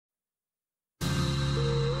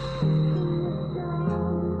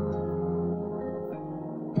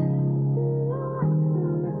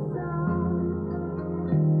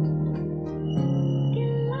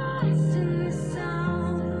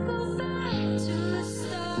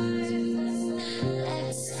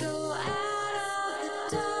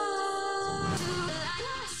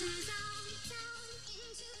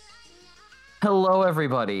Hello,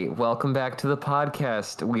 everybody. Welcome back to the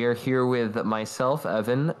podcast. We are here with myself,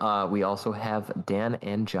 Evan. We also have Dan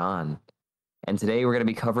and John. And today we're going to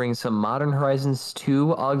be covering some Modern Horizons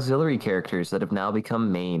 2 auxiliary characters that have now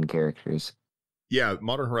become main characters. Yeah,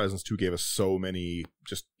 Modern Horizons 2 gave us so many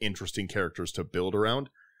just interesting characters to build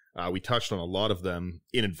around. We touched on a lot of them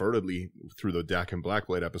inadvertently through the Dak and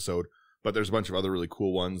Blackblade episode, but there's a bunch of other really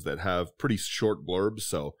cool ones that have pretty short blurbs,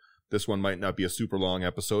 so this one might not be a super long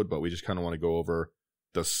episode, but we just kind of want to go over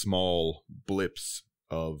the small blips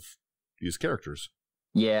of these characters.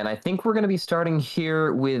 Yeah, and I think we're going to be starting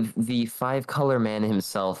here with the five-color man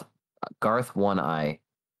himself, Garth One-Eye.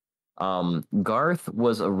 Garth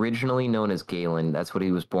was originally known as Galen. That's what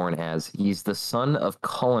he was born as. He's the son of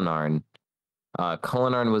Culinarn.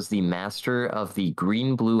 Culinarn was the master of the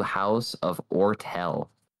green-blue house of Ortel.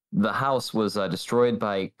 The house was destroyed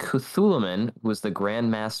by Cthulhuman, who was the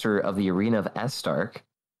Grand Master of the Arena of Estark,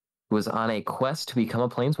 who was on a quest to become a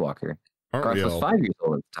planeswalker. Garth was 5 years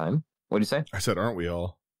old at the time. What'd you say? I said, aren't we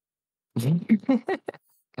all? God,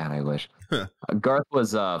 I wish. Garth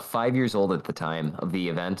was 5 years old at the time of the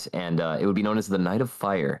event, and it would be known as the Night of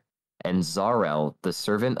Fire. And Zarel, the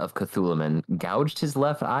servant of Cthulhuman, gouged his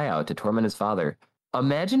left eye out to torment his father.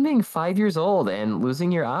 Imagine being 5 years old and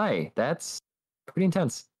losing your eye. That's pretty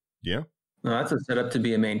intense. Yeah. Well, that's a setup to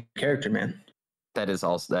be a main character, man. That is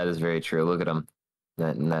very true. Look at him,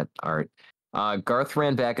 that art. Garth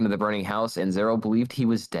ran back into the burning house, and Zarel believed he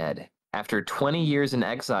was dead. After 20 years in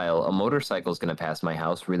exile, a motorcycle is going to pass my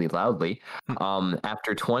house really loudly.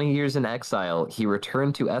 After 20 years in exile, he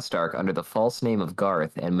returned to Estark under the false name of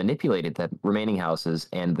Garth and manipulated the remaining houses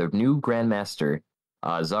and the new Grandmaster,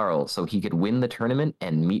 Zarel, so he could win the tournament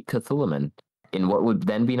and meet Cthulhuman in what would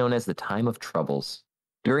then be known as the Time of Troubles.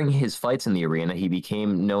 During his fights in the arena, he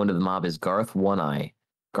became known to the mob as Garth One-Eye.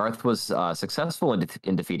 Garth was successful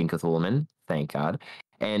in defeating Cthulhuman, thank God,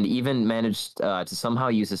 and even managed to somehow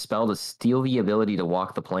use a spell to steal the ability to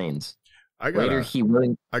walk the plains. I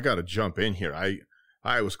gotta jump in here.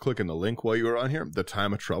 I was clicking the link while you were on here. The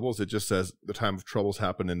Time of Troubles, it just says the Time of Troubles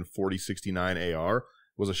happened in 4069 AR. It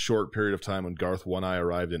was a short period of time when Garth One-Eye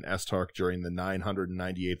arrived in Estark during the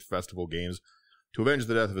 998th Festival Games to avenge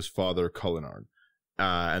the death of his father, Culinarn.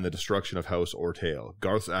 And the destruction of House Ortale.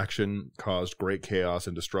 Garth's action caused great chaos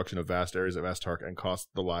and destruction of vast areas of Estark and cost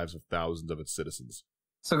the lives of thousands of its citizens.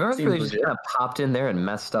 So Garth really just kind of popped in there and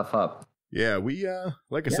messed stuff up. Yeah, we,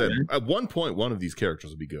 like I said, man. At one point, one of these characters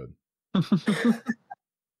would be good.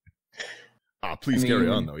 Please carry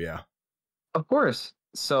on, though, yeah. Of course.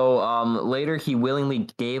 So later, he willingly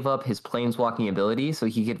gave up his planeswalking ability so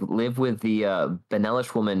he could live with the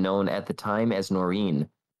Benelish woman known at the time as Noreen,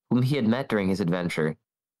 whom he had met during his adventure.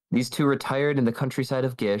 These two retired in the countryside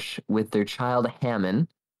of Gish with their child Hammon,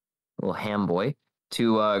 little ham boy,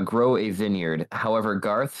 to grow a vineyard. However,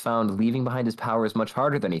 Garth found leaving behind his powers much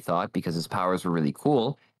harder than he thought because his powers were really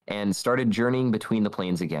cool, and started journeying between the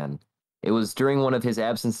planes again. It was during one of his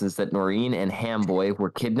absences that Noreen and Ham Boy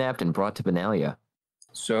were kidnapped and brought to Benalia.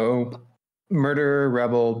 So, murderer,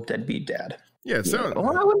 rebel, deadbeat dad. Yeah, so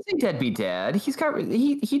well, I wouldn't say deadbeat dad. He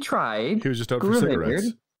tried. He was just out for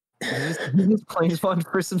cigarettes. He was planeswalking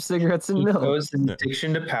for some cigarettes and milk. He chose his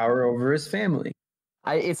addiction to power over his family.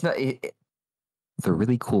 They're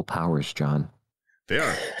really cool powers, John. They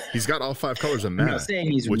are. He's got all five colors of mana. I'm not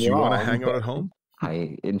saying he's Would you want to hang out at home?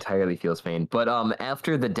 I entirely feel his pain. But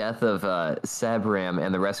after the death of Sabram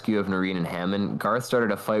and the rescue of Noreen and Hammond, Garth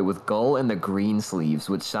started a fight with Gull and the Greensleeves,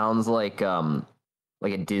 which sounds like a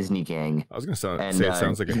Disney gang. I was going to say it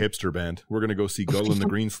sounds like a hipster band. We're going to go see Gull and the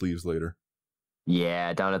Greensleeves later.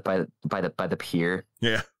 Yeah, down by the pier.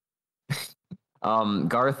 Yeah.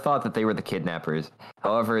 Garth thought that they were the kidnappers.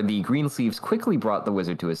 However, the Greensleeves quickly brought the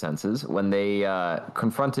wizard to his senses when they were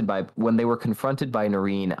confronted by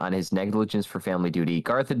Noreen on his negligence for family duty.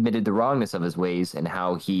 Garth admitted the wrongness of his ways and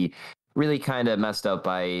how he really kind of messed up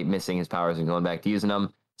by missing his powers and going back to using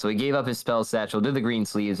them. So he gave up his spell satchel to the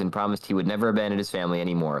Greensleeves and promised he would never abandon his family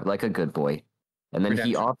anymore, like a good boy. And then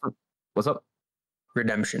he offered... What's up?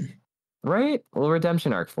 Redemption. Right? A little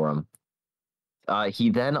redemption arc for him.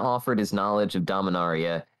 He then offered his knowledge of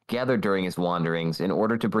Dominaria, gathered during his wanderings, in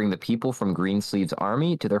order to bring the people from Greensleeve's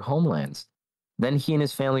army to their homelands. Then he and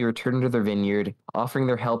his family returned to their vineyard, offering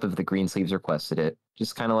their help if the Greensleeves requested it.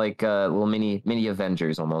 Just kind of like little mini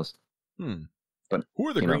Avengers, almost. But who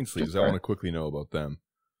are the Greensleeves? I want to quickly know about them.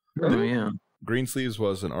 Oh, yeah. Greensleeves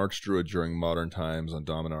was an archdruid during modern times on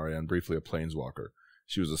Dominaria and briefly a planeswalker.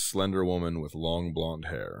 She was a slender woman with long blonde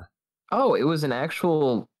hair. Oh, it was an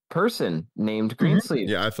actual person named Greensleeve.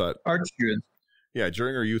 Yeah, I thought Archdruid. Yeah,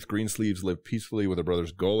 during her youth, Greensleeves lived peacefully with her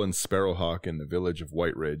brothers Gull and Sparrowhawk in the village of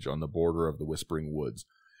White Ridge on the border of the Whispering Woods.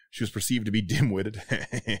 She was perceived to be dim-witted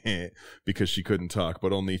because she couldn't talk,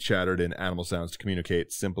 but only chattered in animal sounds to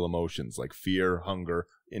communicate simple emotions like fear, hunger,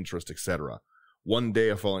 interest, etc. One day,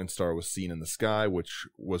 a falling star was seen in the sky, which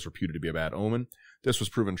was reputed to be a bad omen. This was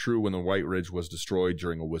proven true when the White Ridge was destroyed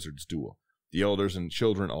during a wizard's duel. The elders and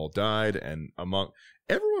children all died, and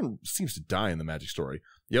everyone seems to die in the magic story.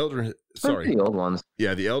 The old ones.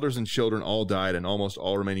 Yeah, the elders and children all died, and almost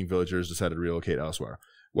all remaining villagers decided to relocate elsewhere.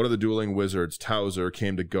 One of the dueling wizards, Towser,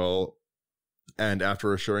 came to Gull, and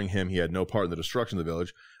after assuring him he had no part in the destruction of the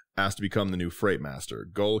village, asked to become the new freight master.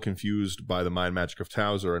 Gull, confused by the mind magic of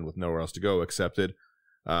Towser and with nowhere else to go, accepted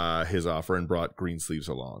his offer and brought Greensleeves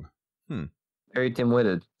along. Very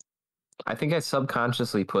dim-witted. I think I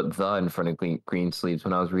subconsciously put the in front of Greensleeves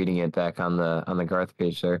when I was reading it back on the Garth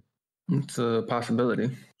page there. It's a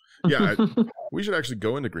possibility. Yeah, we should actually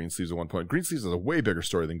go into Greensleeves at one point. Greensleeves is a way bigger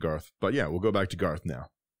story than Garth, but yeah, we'll go back to Garth now.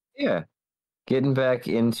 Yeah. Getting back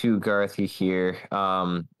into Garth here,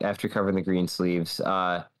 after covering the Greensleeves,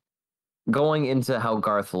 going into how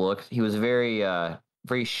Garth looked, he was very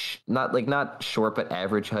not short, but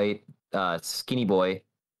average height, skinny boy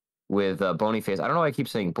with a bony face. I don't know why I keep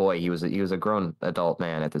saying boy. He was a grown adult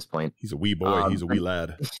man at this point. He's a wee boy. He's a wee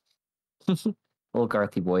lad. Little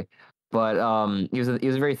Garthy boy. But he was a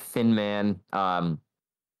very thin man,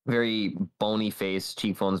 very bony face,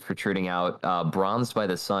 cheekbones protruding out, bronzed by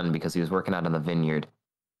the sun because he was working out on the vineyard.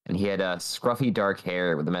 And he had scruffy dark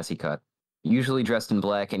hair with a messy cut. Usually dressed in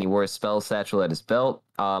black, and he wore a spell satchel at his belt.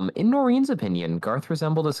 In Noreen's opinion, Garth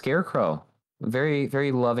resembled a scarecrow. Very,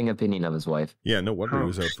 very loving opinion of his wife. Yeah, no wonder he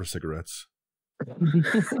was out for cigarettes.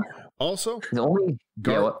 Also,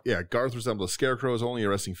 Garth resembled a scarecrow. His only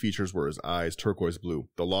arresting features were his eyes, turquoise blue.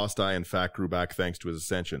 The lost eye, in fact, grew back thanks to his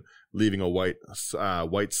ascension, leaving a white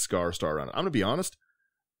scar star around it. I'm going to be honest.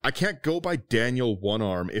 I can't go by Daniel one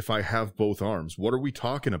arm if I have both arms. What are we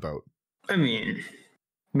talking about? I mean,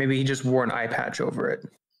 maybe he just wore an eye patch over it.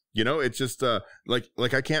 You know, it's just like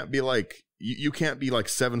I can't be like you can't be like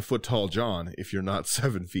 7 foot tall John if you're not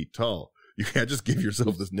 7 feet tall. You can't just give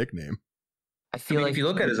yourself this nickname. I feel like if you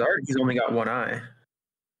look at his art, he's only got one eye.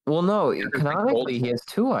 Well, no, canonically he has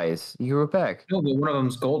 2 eyes. You grew it back. No, but one of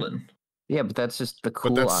them's golden. Yeah, but that's just the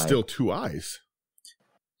cool eye. But that's still 2 eyes.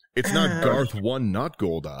 It's not Garth 1, not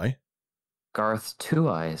gold eye. Garth's 2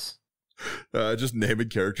 eyes. Just naming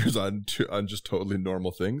characters on just totally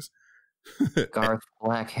normal things. Garth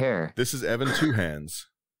black hair. This is Evan 2 hands.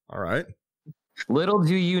 All right. Little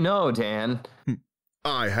do you know, Dan.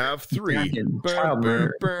 I have 3. Burr,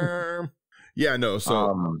 burr, burr. Yeah, no.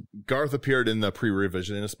 So Garth appeared in the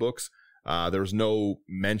pre-revisionist books. There was no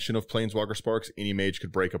mention of Planeswalker Sparks. Any mage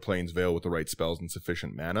could break a Plains Veil with the right spells and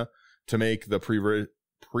sufficient mana to make the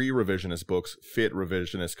pre-revisionist books fit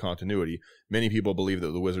revisionist continuity. Many people believe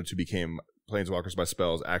that the wizards who became Planeswalkers by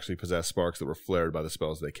spells actually possessed sparks that were flared by the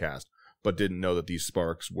spells they cast, but didn't know that these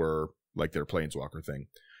sparks were like their Planeswalker thing.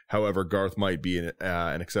 However, Garth might be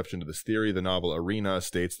an exception to this theory. The novel Arena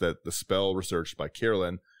states that the spell researched by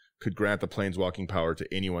Carolyn could grant the planeswalking power to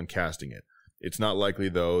anyone casting it. It's not likely,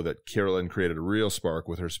 though, that Carolyn created a real spark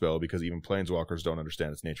with her spell because even planeswalkers don't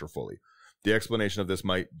understand its nature fully. The explanation of this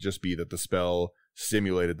might just be that the spell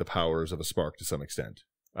simulated the powers of a spark to some extent.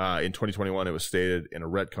 In 2021, it was stated in a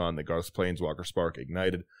retcon that Garth's planeswalker spark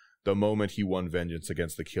ignited the moment he won vengeance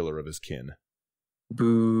against the killer of his kin.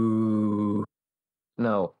 Boo.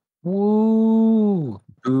 No. Woo.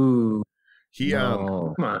 Boo.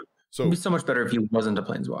 No. Come on. So it'd be so much better if he wasn't a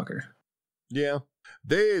planeswalker. Yeah.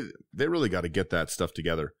 They really got to get that stuff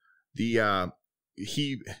together. He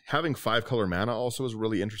having 5 color mana also is a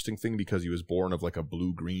really interesting thing because he was born of like a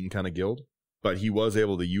blue-green kind of guild, but he was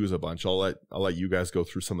able to use a bunch. I'll let you guys go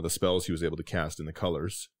through some of the spells he was able to cast in the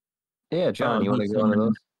colors. Yeah, John, you want to go into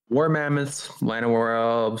those? War Mammoths, Land of War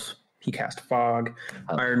Elves, he cast Fog,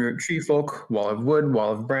 Ironroot Treefolk, Wall of Wood,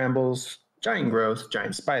 Wall of Brambles, Giant Growth,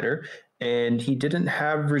 Giant Spider, and he didn't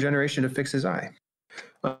have regeneration to fix his eye.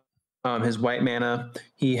 His white mana,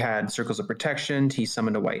 he had Circles of Protection, he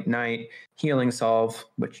summoned a White Knight, Healing Salve,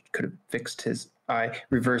 which could have fixed his eye,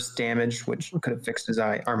 Reverse Damage, which could have fixed his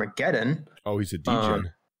eye, Armageddon. Oh, he's a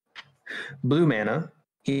degen. Blue mana,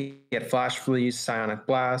 he had Flash Freeze, Psionic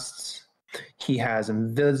Blasts, he has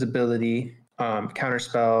Invisibility, Counter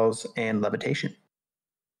Spells, and Levitation.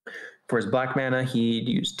 For his black mana, he'd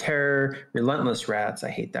use Terror, Relentless Rats, I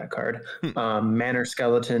hate that card, Manor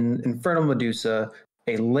Skeleton, Infernal Medusa,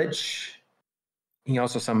 a Lich. He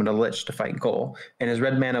also summoned a Lich to fight Goal. And his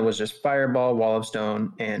red mana was just Fireball, Wall of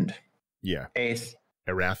Stone, and Aether.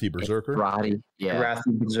 Arathi Berserker? Arathi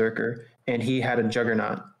Berserker. And he had a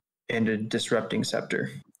Juggernaut and a Disrupting Scepter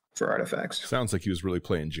for artifacts. Sounds like he was really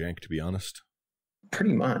playing jank, to be honest.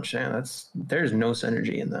 Pretty much, yeah. There's no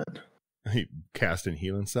synergy in that. He cast in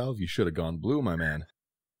Healing Salve. You should have gone blue, my man.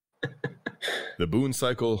 The boon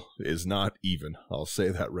cycle is not even. I'll say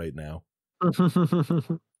that right now.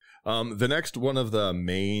 The next one of the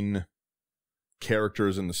main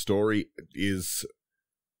characters in the story is...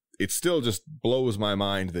 It still just blows my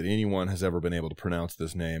mind that anyone has ever been able to pronounce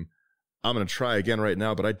this name. I'm going to try again right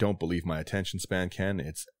now, but I don't believe my attention span can.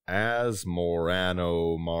 It's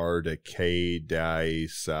Asmorano Mardecai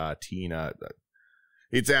Satina.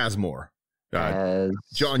 It's Asmor.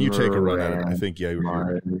 John, you take a run at it. I think, yeah.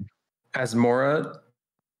 Asmora,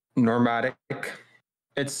 nomadic.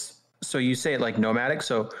 So you say it like nomadic,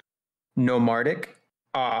 so nomardic.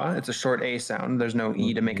 It's a short A sound. There's no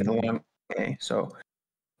E to make it a long A. So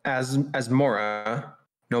Asmora,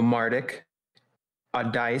 nomadic,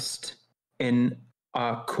 adiced in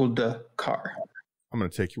Kuldakar. I'm going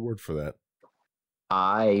to take your word for that.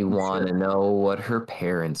 I want to know what her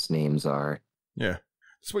parents' names are. Yeah.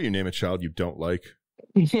 That's why you name a child you don't like.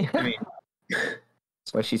 I mean,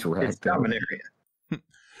 that's why she's red. It's Dominaria.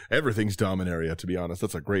 Everything's Dominaria, to be honest.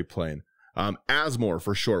 That's a great plane. Asmor,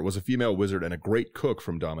 for short, was a female wizard and a great cook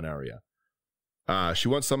from Dominaria. She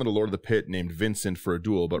once summoned a lord of the pit named Vincent for a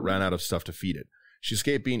duel, but ran out of stuff to feed it. She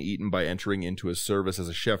escaped being eaten by entering into his service as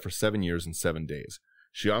a chef for 7 years and 7 days.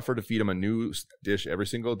 She offered to feed him a new dish every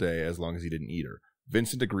single day as long as he didn't eat her.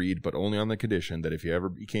 Vincent agreed, but only on the condition that if he ever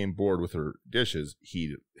became bored with her dishes,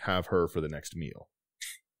 he'd have her for the next meal.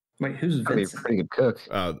 Wait, who's Vincent? A pretty good cook.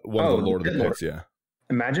 One of the Lord of the Pits, yeah.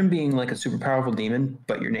 Imagine being like a super powerful demon,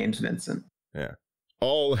 but your name's Vincent. Yeah.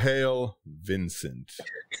 All hail Vincent.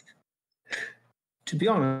 To be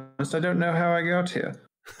honest, I don't know how I got here.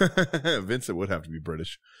 Vincent would have to be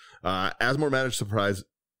British. Asmor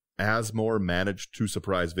managed to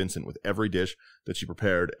surprise Vincent with every dish that she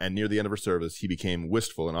prepared, and near the end of her service, he became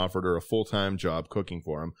wistful and offered her a full-time job cooking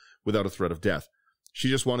for him without a threat of death. She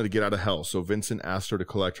just wanted to get out of hell, so Vincent asked her to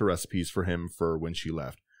collect her recipes for him for when she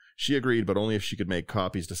left. She agreed, but only if she could make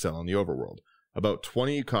copies to sell in the overworld. About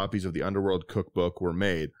 20 copies of the Underworld cookbook were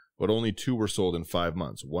made, but only 2 were sold in 5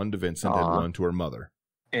 months, 1 to Vincent and 1 to her mother.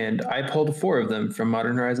 And I pulled 4 of them from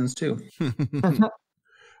Modern Horizons 2.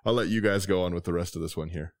 I'll let you guys go on with the rest of this one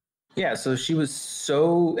here. Yeah, so she was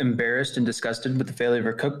so embarrassed and disgusted with the failure of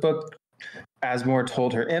her cookbook, Asmor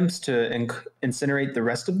told her imps to incinerate the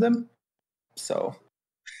rest of them.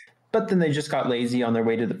 But then they just got lazy on their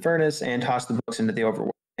way to the furnace and tossed the books into the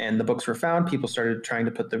overworld. And the books were found. People started trying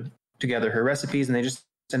to put together her recipes, and they just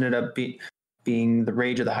ended up being the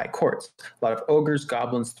rage of the high courts. A lot of ogres,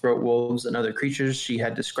 goblins, throat wolves, and other creatures she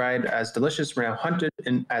had described as delicious were now hunted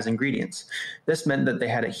as ingredients. This meant that they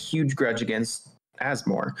had a huge grudge against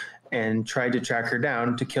Asmor and tried to track her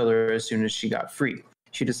down to kill her as soon as she got free.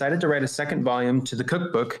 She decided to write a second volume to the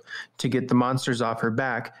cookbook to get the monsters off her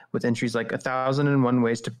back, with entries like 1,001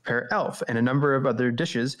 ways to prepare elf and a number of other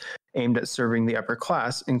dishes aimed at serving the upper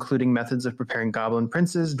class, including methods of preparing goblin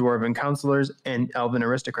princes, dwarven counselors, and elven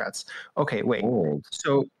aristocrats. Okay, wait. Oh.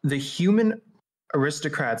 So the human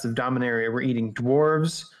aristocrats of Dominaria were eating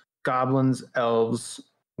dwarves, goblins, elves.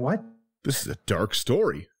 What? This is a dark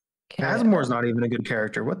story. Asmor's not even a good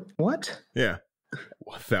character. What? Yeah.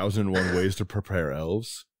 1,001 ways to prepare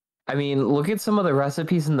elves. I mean, look at some of the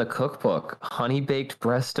recipes in the cookbook. Honey-baked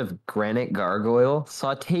breast of granite gargoyle,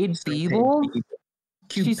 sauteed beetle.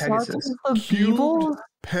 Cute Pegasus. Cute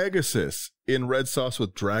Pegasus in red sauce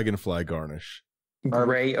with dragonfly garnish.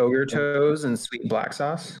 Gray ogre toes and sweet black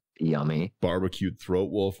sauce. Yummy. Barbecued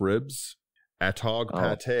throat wolf ribs. Atog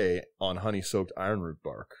pate on honey-soaked ironroot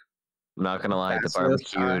bark. I'm not gonna lie,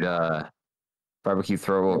 the barbecue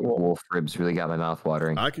throat wolf ribs really got my mouth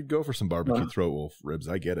watering. I could go for some barbecue throat wolf ribs.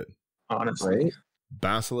 I get it. Honestly. Right?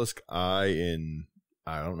 Basilisk eye in,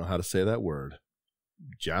 I don't know how to say that word.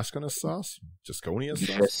 Jasconius sauce?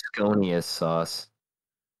 Jasconius sauce.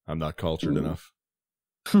 I'm not cultured enough.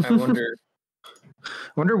 I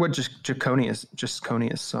wonder what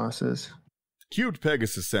Jasconius sauce is. Cute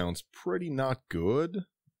Pegasus sounds pretty not good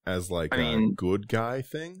as a good guy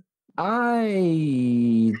thing.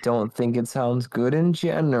 I don't think it sounds good in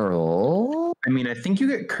general. I mean, I think you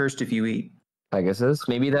get cursed if you eat Pegasus.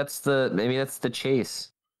 Maybe that's the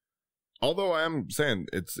chase. Although I am saying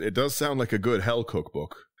it does sound like a good hell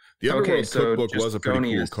cookbook. The Underworld cookbook was a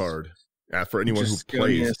pretty cool card. For anyone who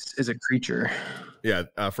plays, is a creature. Yeah,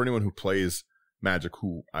 for anyone who plays Magic,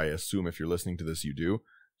 who I assume if you're listening to this you do,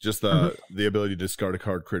 just the ability to discard a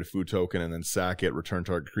card, create a food token, and then sack it, return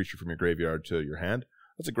target creature from your graveyard to your hand.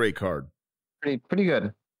 That's a great card. Pretty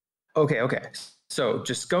good. Okay. So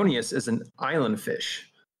Gisconius is an island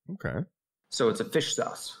fish. Okay. So it's a fish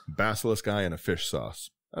sauce. Basilisk eye and a fish sauce.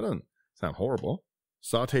 That doesn't sound horrible.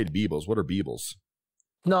 Sauteed beebles. What are beebles?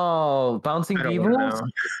 No, bouncing beebles?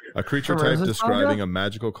 A creature type describing a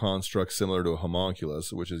magical construct similar to a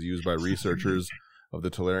homunculus, which is used by researchers of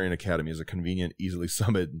the Tourach Academy as a convenient, easily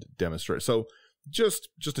summoned demonstrator. So just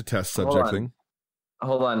a test subject thing.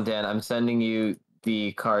 Hold on, Dan. I'm sending you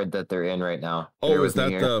the card that they're in right now. Oh, is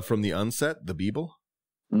that from the unset, the beeble?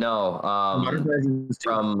 No,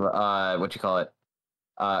 from what you call it,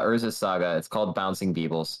 Urza's Saga. It's called Bouncing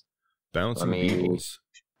Beebles. Bouncing Beebles.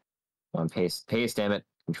 On paste, damn it.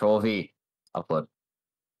 Control V. Upload.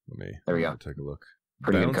 There we go. Take a look.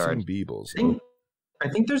 Pretty good card. Beebles. I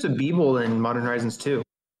think there's a Beeble in Modern Horizons 2.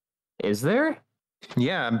 Is there?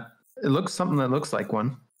 Yeah, it looks something that looks like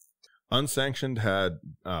one. Unsanctioned had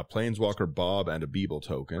Planeswalker Bob and a Beeble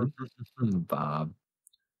token. Bob.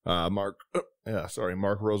 Mark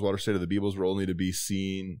Rosewater stated the Beebles will only to be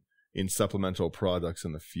seen in supplemental products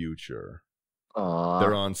in the future. Aww.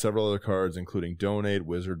 They're on several other cards, including Donate,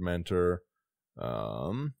 Wizard Mentor,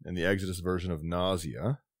 and the Exodus version of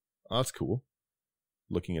Nausea. Oh, that's cool.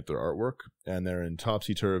 Looking at their artwork. And they're in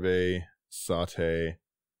Topsy-Turvy, Saute,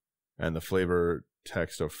 and the flavor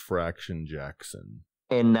text of Fraction Jackson.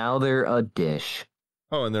 And now they're a dish.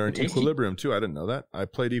 Oh, and they're in Equilibrium, too. I didn't know that. I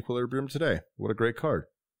played Equilibrium today. What a great card.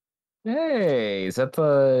 Hey, is that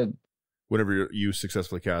the... Whenever you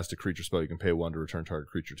successfully cast a creature spell, you can pay 1 to return target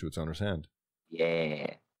creature to its owner's hand. Yeah.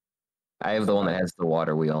 I have the one that has the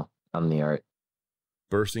water wheel on the art.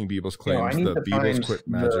 Bursting Beebles claims the Beebles quit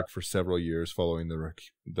Magic for several years following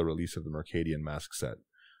the release of the Mercadian Mask set.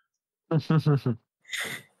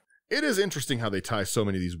 It is interesting how they tie so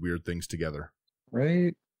many of these weird things together.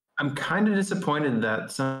 Right? I'm kind of disappointed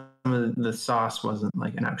that some of the sauce wasn't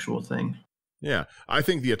like an actual thing. Yeah, I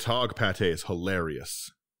think the Atog pate is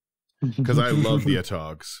hilarious. Because I love the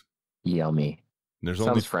Atogs. Yummy.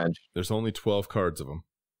 And French. There's only 12 cards of them.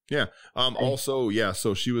 Yeah. Also, yeah,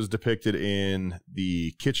 so she was depicted in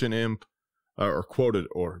the Kitchen Imp, or quoted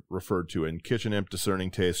or referred to in Kitchen Imp,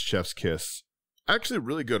 Discerning Taste, Chef's Kiss. Actually,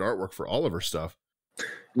 really good artwork for all of her stuff.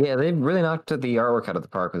 Yeah, they really knocked the artwork out of the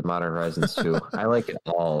park with Modern Horizons 2. I like it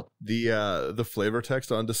all. The flavor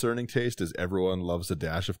text on Discerning Taste is everyone loves a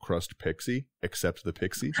dash of crust pixie, except the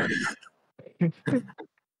pixie.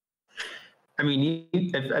 I mean,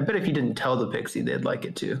 I bet if you didn't tell the pixie, they'd like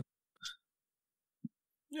it too.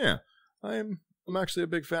 Yeah, I'm actually a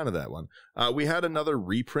big fan of that one. We had another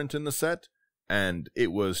reprint in the set, and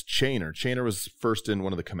it was Chainer. Chainer was first in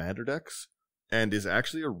one of the Commander decks, and is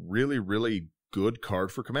actually a really, really good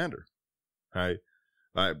card for Commander. I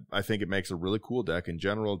think it makes a really cool deck in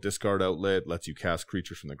general. Discard outlet, lets you cast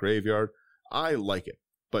creatures from the graveyard. I like it.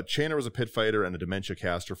 But Chainer was a pit fighter and a dementia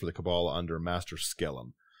caster for the Cabal under Master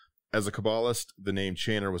Skellum. As a Kabbalist, the name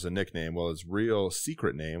Chainer was a nickname, while his real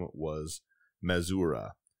secret name was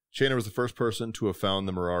Mazura. Chainer was the first person to have found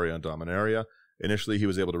the Mirari on Dominaria. Initially, he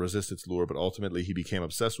was able to resist its lure, but ultimately he became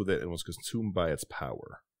obsessed with it and was consumed by its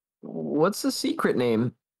power. What's the secret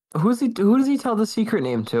name? Who does he tell the secret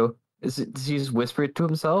name to? Does he just whisper it to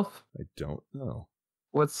himself? I don't know.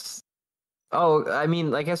 Oh, I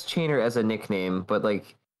mean, I guess Chainer as a nickname, but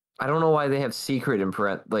like, I don't know why they have secret in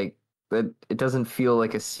it doesn't feel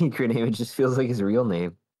like a secret name. It just feels like his real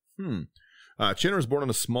name. Chainer was born in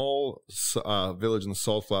a small village in the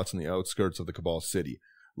Salt Flats on the outskirts of the Cabal City.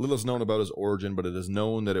 Little is known about his origin, but it is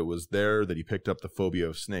known that it was there that he picked up the phobia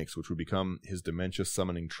of snakes, which would become his dementia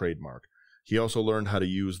summoning trademark. He also learned how to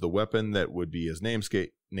use the weapon that would be his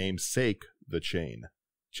namesake, the chain.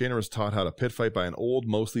 Chainer was taught how to pit fight by an old,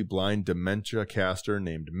 mostly blind dementia caster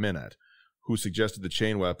named Minette, who suggested the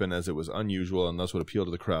chain weapon as it was unusual and thus would appeal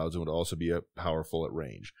to the crowds and would also be powerful at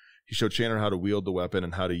range. He showed Chainer how to wield the weapon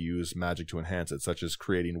and how to use magic to enhance it, such as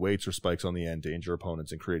creating weights or spikes on the end to injure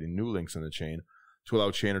opponents and creating new links in the chain to allow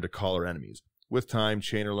Chainer to collar enemies. With time,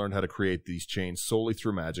 Chainer learned how to create these chains solely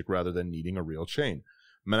through magic rather than needing a real chain.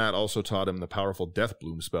 Manat also taught him the powerful Death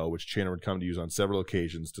Bloom spell, which Chainer would come to use on several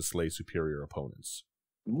occasions to slay superior opponents.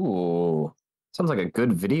 Ooh, sounds like a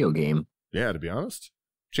good video game. Yeah, to be honest.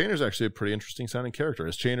 Chainer's actually a pretty interesting sounding character.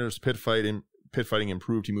 As Chainer's pit fighting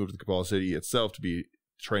improved, he moved to the Cabal City itself to be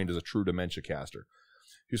trained as a true dementia caster.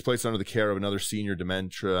 He was placed under the care of another senior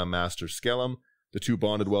dementia master, Skellum. The two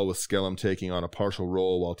bonded well, with Skellum taking on a partial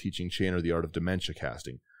role while teaching Chainer the art of dementia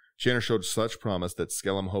casting. Chainer showed such promise that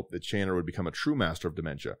Skellum hoped that Chainer would become a true master of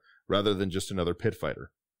dementia, rather than just another pit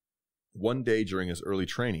fighter. One day during his early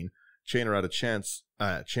training, Chainer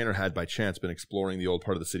had by chance been exploring the old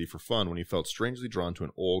part of the city for fun when he felt strangely drawn to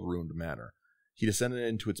an old ruined manor. he descended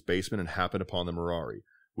into its basement and happened upon the Mirari,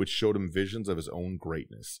 which showed him visions of his own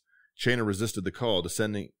greatness. Chainer resisted the call,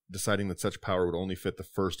 deciding that such power would only fit the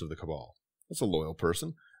first of the Cabal. That's a loyal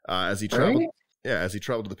person. As he traveled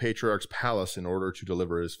to the Patriarch's palace in order to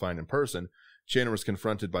deliver his find in person, Chainer was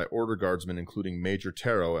confronted by Order guardsmen, including Major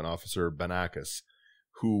Taro and Officer Banakis,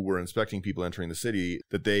 who were inspecting people entering the city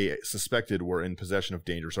that they suspected were in possession of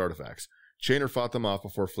dangerous artifacts. Chainer fought them off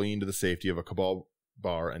before fleeing to the safety of a Cabal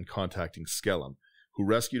bar and contacting Skellum, who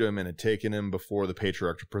rescued him and had taken him before the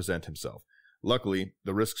Patriarch to present himself. Luckily,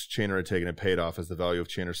 the risks Chainer had taken had paid off, as the value of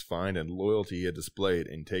Chainer's find and loyalty he had displayed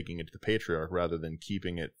in taking it to the Patriarch rather than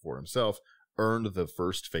keeping it for himself earned the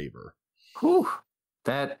first favor. Whew.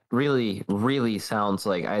 That really, really sounds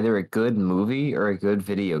like either a good movie or a good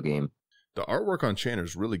video game. The artwork on Chainer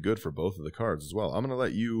is really good for both of the cards as well. I'm going to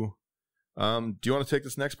let you... do you want to take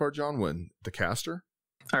this next part, John, when the caster?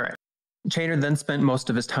 All right. Chainer then spent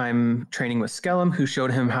most of his time training with Skellum, who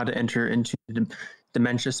showed him how to enter into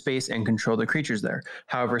dementia space and control the creatures there.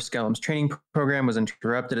 However, Skellum's training program was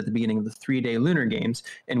interrupted at the beginning of the 3-day Lunar Games,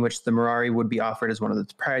 in which the Mirari would be offered as one of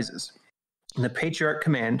its prizes. The Patriarch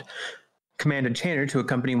commanded Chainer to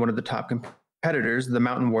accompany one of the top competitors, the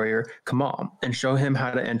mountain warrior Kamal, and show him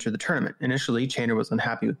how to enter the tournament. Initially, Chainer was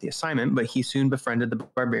unhappy with the assignment, but he soon befriended the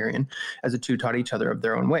barbarian, as the two taught each other of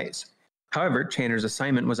their own ways. However, Chainer's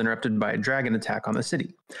assignment was interrupted by a dragon attack on the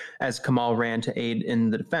city. As Kamal ran to aid in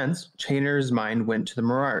the defense, Chainer's mind went to the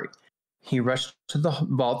Mirari. He rushed to the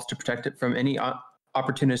vaults to protect it from any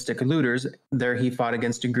opportunistic looters. There he fought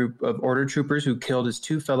against a group of Order troopers who killed his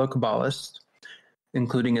 2 fellow Kabbalists,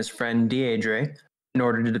 including his friend Deirdre. In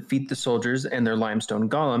order to defeat the soldiers and their limestone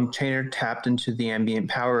golem, Chainer tapped into the ambient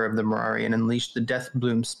power of the Mirari and unleashed the Death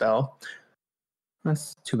Bloom spell.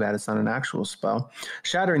 That's too bad it's not an actual spell.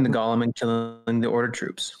 Shattering the golem and killing the Order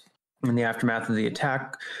troops. In the aftermath of the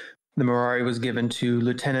attack, the Mirari was given to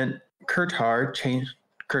Lieutenant Kurtar.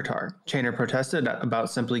 Chainer protested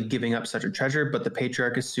about simply giving up such a treasure, but the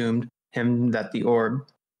Patriarch assured him that the orb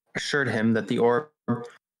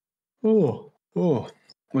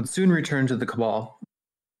would soon return to the Cabal,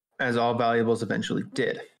 as all valuables eventually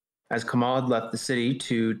did. As Kamal had left the city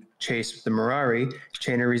to chase the Mirari,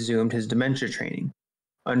 Chainer resumed his dementia training.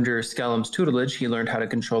 Under Skellum's tutelage, he learned how to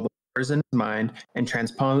control the powers in his mind and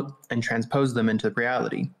transpose them into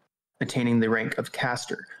reality, attaining the rank of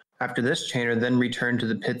caster. After this, Chainer then returned to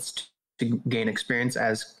the pits to gain experience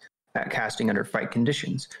at casting under fight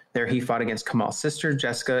conditions. There he fought against Kamal's sister,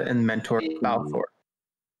 Jessica, and mentor, Balthor.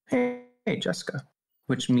 Hey, Jessica.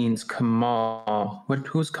 Which means Kamal.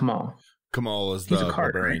 Who's Kamal? Kamal is the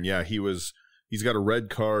barbarian. Right? Yeah, he's got a red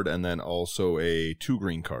card and then also 2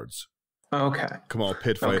 green cards. Okay. Kamal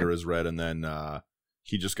Pit Fighter is red, and then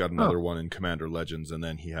he just got another one in Commander Legends, and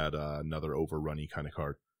then he had another overrunny kind of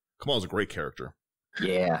card. Kamal's a great character.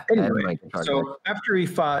 Yeah. Anyway, so after he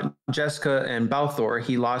fought Jessica and Balthor,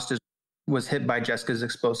 he was hit by Jessica's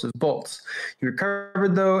explosive bolts. He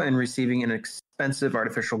recovered, though, and receiving an expensive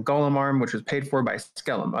artificial golem arm, which was paid for by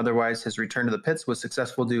Skellum. Otherwise, his return to the pits was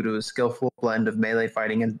successful due to a skillful blend of melee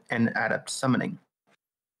fighting and adept summoning.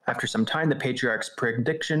 After some time, the Patriarch's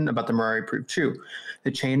prediction about the Mirari proved true.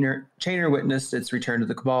 The Chainer witnessed its return to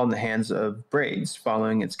the Cabal in the hands of Braids,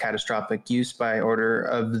 following its catastrophic use by order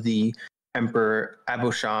of the Emperor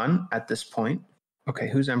Aboshan at this point. Okay,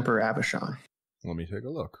 who's Emperor Aboshan? Let me take a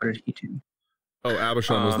look. What did he do? Oh,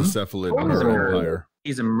 Aboshan was the Cephalid Empire.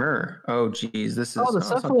 He's a Myr. Oh, geez. This is the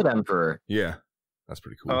Cephalid Emperor. Yeah, that's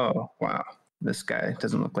pretty cool. Oh, wow. This guy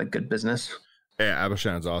doesn't look like good business. Yeah,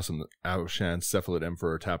 Aboshan's awesome. Aboshan, Cephalid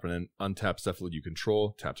Emperor, tap an untap Cephalid you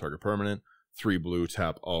control, tap target permanent, 3 blue,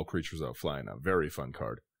 tap all creatures out flying. A very fun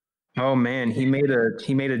card. Oh man, he made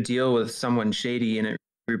a deal with someone shady, and it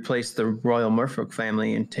replaced the Royal Merfolk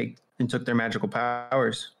family and took their magical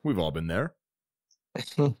powers. We've all been there.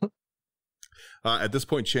 At this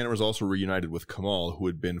point, Chainer was also reunited with Kamal, who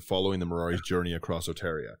had been following the Mirari's journey across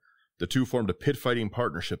Oteria. The two formed a pit-fighting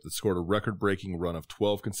partnership that scored a record-breaking run of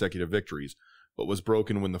 12 consecutive victories, but was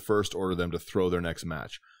broken when the first ordered them to throw their next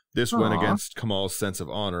match. This went against Kamal's sense of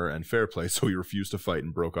honor and fair play, so he refused to fight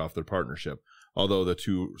and broke off their partnership, although the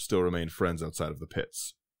two still remained friends outside of the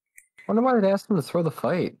pits. I wonder why they asked him to throw the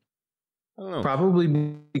fight. I don't know. Probably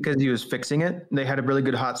because he was fixing it. They had a really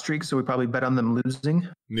good hot streak, so we probably bet on them losing.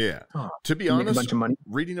 Yeah. To be honest, a bunch of money.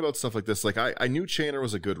 Reading about stuff like this, like I knew Chainer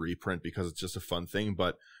was a good reprint because it's just a fun thing,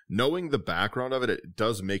 but knowing the background of it, it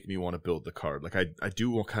does make me want to build the card. Like I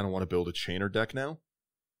do kind of want to build a Chainer deck now.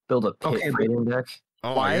 Build a pit fighting deck?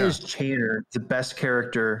 Why is Chainer the best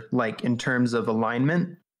character, like in terms of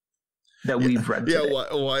alignment, that we've read today?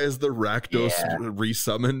 Yeah, why is the Rakdos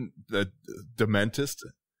resummon the Dementist?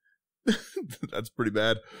 That's pretty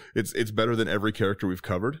bad. It's better than every character we've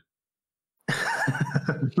covered.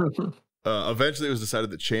 Eventually, it was decided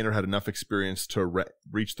that Chainer had enough experience to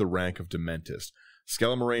reach the rank of Dementist.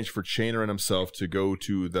 Skellum arranged for Chainer and himself to go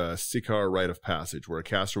to the Sikar Rite of Passage, where a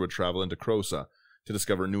caster would travel into Krosa to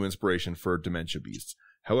discover new inspiration for dementia beasts.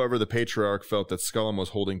 However, the Patriarch felt that Skellum was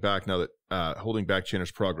holding back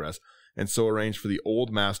Chainer's progress, and so arranged for the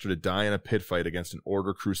Old Master to die in a pit fight against an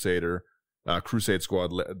Order crusade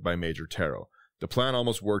squad led by Major Taro. The plan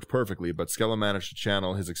almost worked perfectly, but Skellum managed to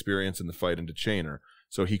channel his experience in the fight into Chainer,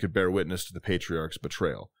 so he could bear witness to the Patriarch's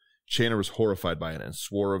betrayal. Chainer was horrified by it and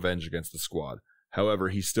swore revenge against the squad. However,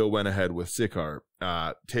 he still went ahead with Sikar,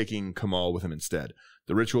 taking Kamal with him instead.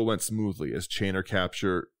 The ritual went smoothly as Chainer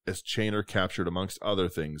captured, amongst other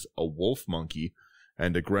things, a wolf monkey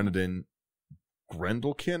and a Grendelkin,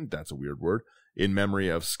 that's a weird word, in memory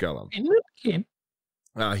of Skellum.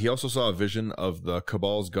 He also saw a vision of the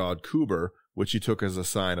Cabal's god Kuber, which he took as a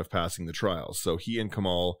sign of passing the trials. So he and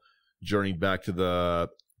Kamal journeyed back to the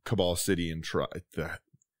Cabal city and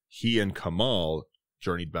he and Kamal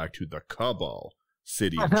journeyed back to the Cabal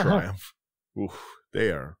city in triumph. Oof,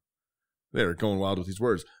 they're going wild with these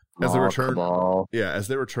words. As they returned,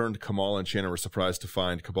 Kamal and Chainer were surprised to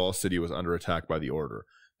find Cabal city was under attack by the Order.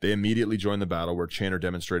 They immediately joined the battle, where Chainer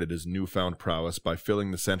demonstrated his newfound prowess by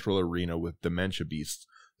filling the central arena with dementia beasts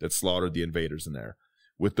that slaughtered the invaders in there.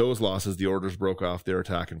 With those losses, the Orders broke off their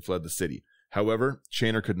attack and fled the city. However,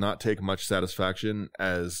 Chainer could not take much satisfaction,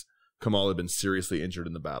 as Kamal had been seriously injured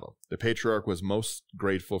in the battle. The Patriarch was most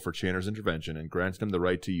grateful for Chainer's intervention and granted him the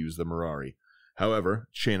right to use the Mirari. However,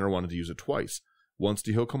 Chainer wanted to use it twice, once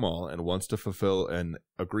to heal Kamal and once to fulfill an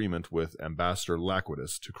agreement with Ambassador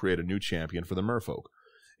Laquidus to create a new champion for the Merfolk.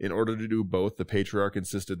 In order to do both, the Patriarch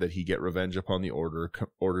insisted that he get revenge upon the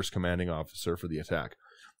Order's commanding officer for the attack.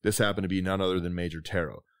 This happened to be none other than Major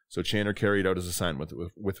Taro. So Chainer carried out his assignment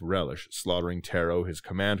with relish, slaughtering Taro, his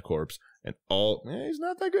command corps, and he's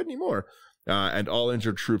not that good anymore, and all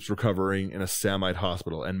injured troops recovering in a Samite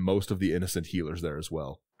hospital, and most of the innocent healers there as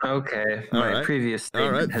well. Okay, my previous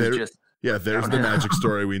statement has just... Yeah, there's the magic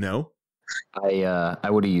story we know. I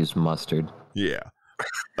would have used mustard. Yeah.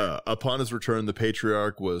 Upon his return, the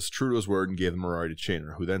Patriarch was true to his word and gave the Mirari to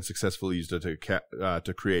Chainer, who then successfully used it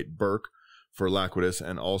to create Burke for Laquidus,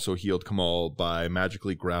 and also healed Kamal by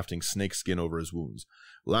magically grafting snake skin over his wounds.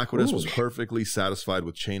 Laquidus was perfectly satisfied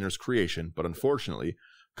with Chainer's creation, but unfortunately,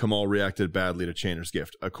 Kamal reacted badly to Chainer's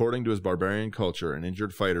gift. According to his barbarian culture, an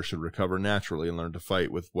injured fighter should recover naturally and learn to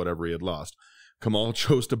fight with whatever he had lost. Kamal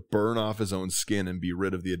chose to burn off his own skin and be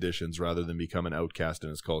rid of the additions rather than become an outcast in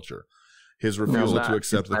his culture. His refusal to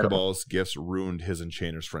accept the Cabal's gifts ruined his and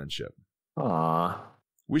Chainer's friendship. Aww.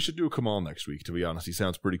 We should do Kamal next week, to be honest. He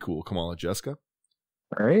sounds pretty cool. Kamal and Jessica.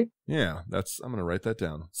 All right. Yeah, I'm going to write that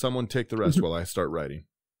down. Someone take the rest while I start writing.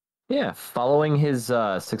 Yeah, following his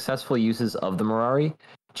successful uses of the Mirari,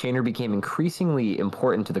 Chainer became increasingly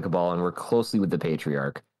important to the Cabal and worked closely with the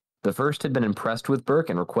Patriarch. The first had been impressed with Burke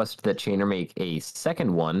and requested that Chainer make a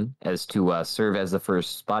second one as to serve as the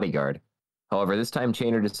first bodyguard. However, this time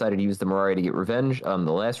Chainer decided to use the Mirari to get revenge on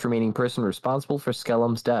the last remaining person responsible for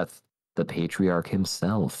Skellum's death, the Patriarch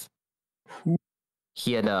himself.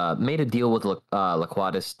 He had made a deal with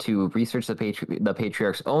Laquidus to research the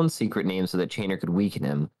Patriarch's own secret name so that Chainer could weaken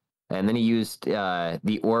him. And then he used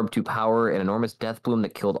the orb to power an enormous death bloom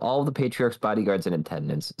that killed all of the Patriarch's bodyguards and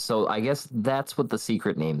attendants. So I guess that's what the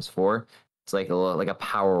secret name's for. It's like a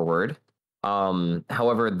power word.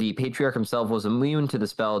 However, the Patriarch himself was immune to the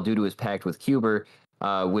spell due to his pact with Kuber,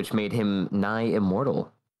 which made him nigh immortal.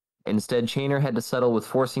 Instead, Chainer had to settle with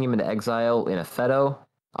forcing him into exile in a Fedo.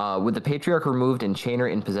 With the Patriarch removed and Chainer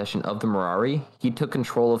in possession of the Mirari, he took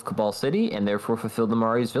control of Cabal City and therefore fulfilled the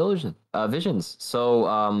Mirari's visions.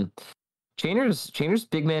 So, Chainer's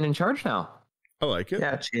big man in charge now. I like it.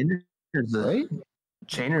 Yeah,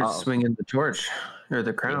 Chainer's swinging the torch or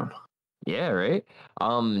the crown. Yeah, right.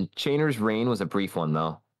 Chainer's reign was a brief one,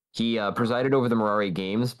 though. He presided over the Mirari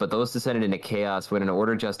Games, but those descended into chaos when an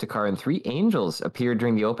Order Justicar and 3 angels appeared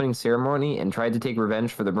during the opening ceremony and tried to take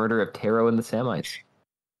revenge for the murder of Taro and the Samites.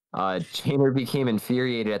 Chainer became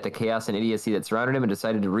infuriated at the chaos and idiocy that surrounded him and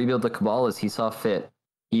decided to rebuild the Cabal as he saw fit.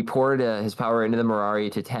 He poured his power into the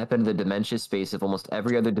Mirari to tap into the dementia space of almost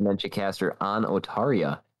every other dementia caster on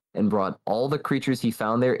Otaria, and brought all the creatures he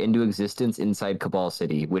found there into existence inside Cabal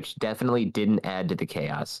City, which definitely didn't add to the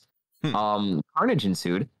chaos. Carnage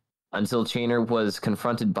ensued until Chainer was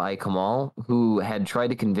confronted by Kamal, who had tried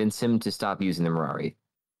to convince him to stop using the Mirari.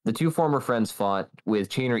 The 2 former friends fought, with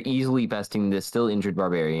Chainer easily besting the still injured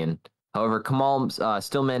barbarian. However, Kamal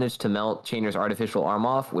still managed to melt Chainer's artificial arm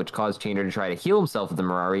off, which caused Chainer to try to heal himself with the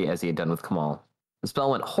Mirari as he had done with Kamal. The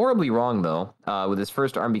spell went horribly wrong, though, with his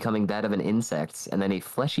first arm becoming that of an insect, and then a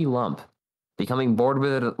fleshy lump. Becoming bored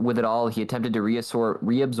with it all, he attempted to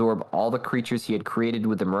reabsorb all the creatures he had created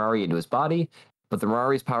with the Mirari into his body, but the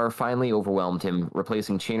Mirari's power finally overwhelmed him,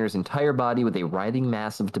 replacing Chainer's entire body with a writhing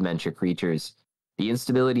mass of dementia creatures. The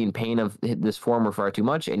instability and pain of this form were far too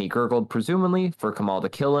much, and he gurgled, presumably, for Kamal to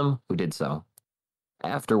kill him, who did so.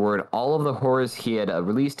 Afterward, all of the horrors he had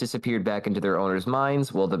released disappeared back into their owners'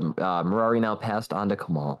 minds, while the Mirari now passed on to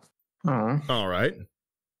Kamal. Oh, all right.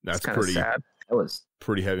 That's pretty sad. That was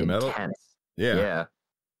pretty heavy intense. metal. Yeah. Yeah.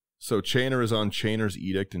 So Chainer is on Chainer's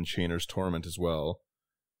Edict and Chainer's Torment as well,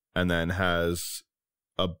 and then has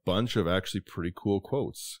a bunch of actually pretty cool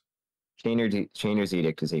quotes. Chainer's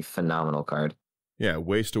Edict is a phenomenal card. Yeah,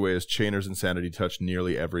 waste away as Chainer's Insanity touch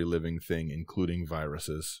nearly every living thing, including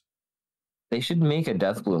viruses. They should make a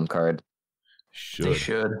Deathbloom card. They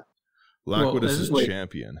should. Laquidus's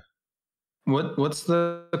Champion. What's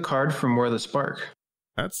the card from War of the Spark?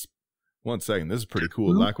 That's 1 second. This is pretty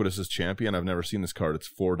cool. Laquidus's Champion. I've never seen this card. It's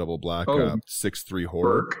 4 double black, 6/3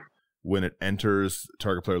 horror. When it enters,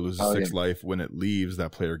 target player loses 6 life. When it leaves,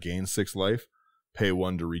 that player gains 6 life. Pay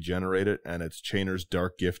 1 to regenerate it, and it's Chainer's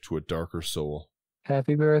Dark Gift to a Darker Soul.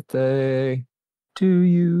 Happy birthday to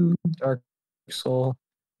you, Dark Soul.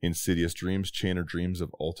 Insidious Dreams. Chainer dreams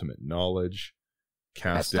of ultimate knowledge.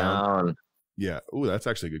 Cast down. Yeah. Ooh, that's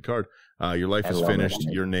actually a good card. Your life is finished,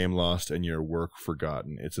 your name lost, and your work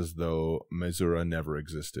forgotten. It's as though Missoura never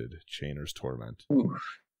existed. Chainer's Torment.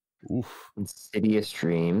 Oof. Insidious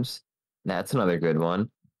Dreams. That's another good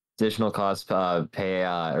one. Additional cost, pay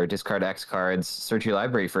or discard X cards. Search your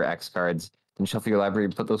library for X cards. Then shuffle your library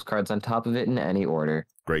and put those cards on top of it in any order.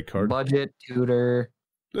 Great card. Budget tutor.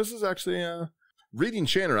 This is actually reading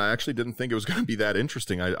Chainer. I actually didn't think it was going to be that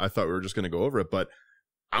interesting. I thought we were just going to go over it, but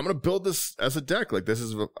I'm going to build this as a deck. Like, this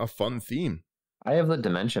is a fun theme. I have the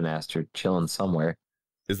Dementia Master chilling somewhere.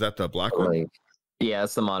 Is that the black one? Yeah,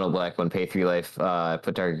 it's the mono black one. Pay 3 life.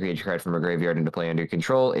 Put target creature card from a graveyard into play under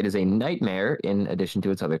control. It is a nightmare in addition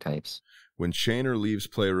to its other types. When Chainer leaves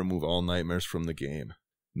play, remove all nightmares from the game.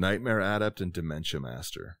 Nightmare Adept and Dementia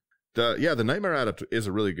Master. The Nightmare Adept is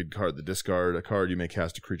a really good card. The discard a card, you may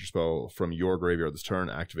cast a creature spell from your graveyard this turn.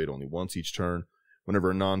 Activate only once each turn.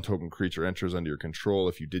 Whenever a non-token creature enters under your control,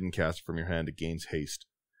 if you didn't cast it from your hand, it gains haste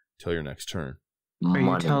till your next turn. Are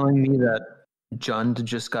you telling me that Jund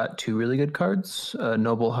just got 2 really good cards?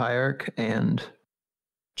 Noble Hierarch and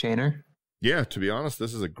Chainer? Yeah, to be honest,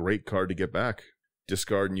 this is a great card to get back.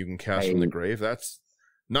 Discard and you can cast from the grave. That's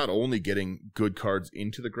not only getting good cards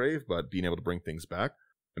into the grave, but being able to bring things back.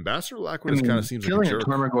 Ambassador Laquidus kind of seems like a jerk.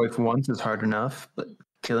 Killing a Tormorgoyf once is hard enough, but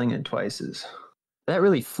killing it twice is... That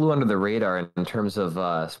really flew under the radar in terms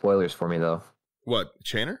of spoilers for me, though. What,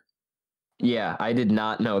 Chainer? Yeah, I did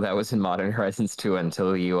not know that was in Modern Horizons 2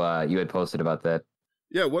 until you had posted about that.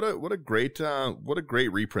 Yeah, what a great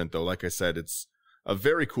reprint though. Like I said, it's a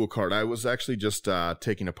very cool card. I was actually just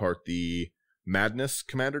taking apart the Madness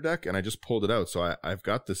Commander deck, and I just pulled it out. So I've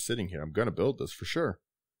got this sitting here. I'm gonna build this for sure.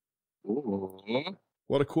 Ooh.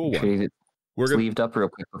 What a cool one. We're sleeved up real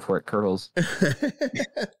quick before it curls.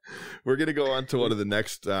 We're going to go on to one of the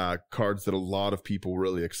next cards that a lot of people were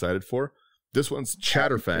really excited for. This one's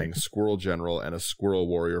Chatterfang, Squirrel General, and a Squirrel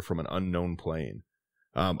Warrior from an unknown plane.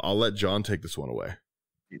 I'll let John take this one away.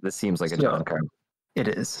 This seems like a John card. It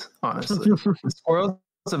is, honestly. The squirrels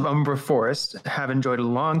of Umbra Forest have enjoyed a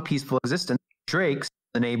long, peaceful existence. Drakes,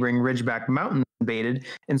 the neighboring Ridgeback Mountains, invaded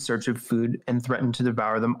in search of food and threatened to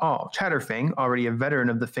devour them all. Chatterfang, already a veteran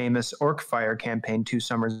of the famous Orc Fire campaign 2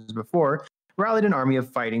 summers before, rallied an army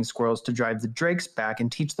of fighting squirrels to drive the Drakes back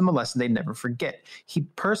and teach them a lesson they'd never forget. He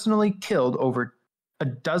personally killed over a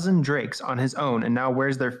dozen Drakes on his own and now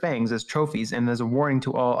wears their fangs as trophies and as a warning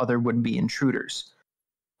to all other would-be intruders.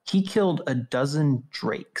 He killed a dozen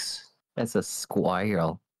Drakes. That's a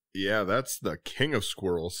squirrel. Yeah, that's the king of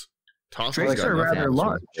squirrels. Drakes are rather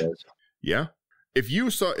large. Yeah. If you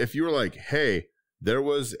were like, hey, there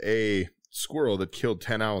was a squirrel that killed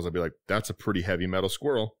 10 owls, I'd be like, that's a pretty heavy metal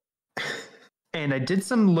squirrel. And I did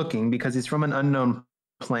some looking because he's from an unknown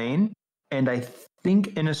plane, and I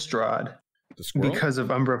think Innistrad. The squirrel? Because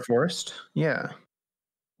of Umbra Forest. Yeah.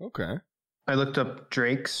 Okay. I looked up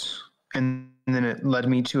Drakes, and then it led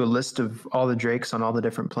me to a list of all the Drakes on all the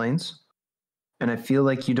different planes. And I feel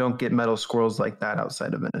like you don't get metal squirrels like that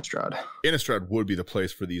outside of Innistrad. Innistrad would be the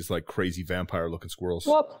place for these like crazy vampire-looking squirrels.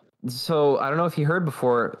 Well, so I don't know if you heard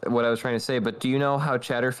before what I was trying to say, but do you know how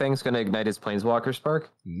Chatterfang's going to ignite his Planeswalker Spark?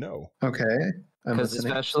 No. Okay. Because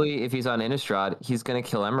especially if he's on Innistrad, he's going to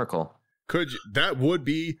kill Emrakul. That would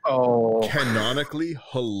be canonically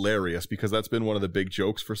hilarious, because that's been one of the big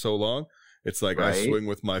jokes for so long. It's like, right? I swing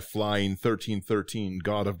with my flying 1313,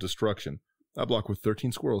 god of destruction. I block with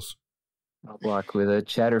 13 squirrels. I'll block with a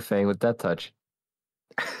Chatterfang with Death Touch.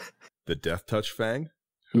 The Death Touch Fang?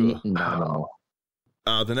 No.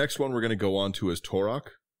 The next one we're going to go on to is Tourach.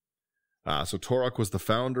 So Tourach was the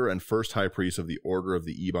founder and first high priest of the Order of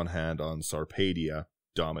the Ebon Hand on Sarpedia,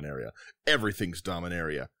 Dominaria. Everything's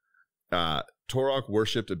Dominaria. Tourach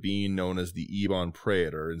worshipped a being known as the Ebon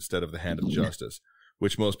Praetor instead of the Hand of Justice,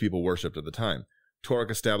 which most people worshipped at the time.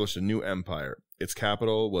 Tourach established a new empire. Its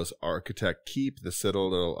capital was Architect Keep, the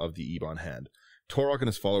citadel of the Ebon Hand. Tourach and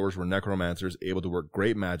his followers were necromancers able to work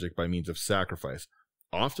great magic by means of sacrifice,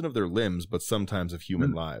 often of their limbs, but sometimes of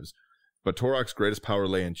human lives. But Tourach's greatest power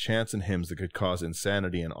lay in chants and hymns that could cause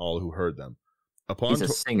insanity in all who heard them. He's a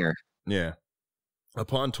singer. Yeah.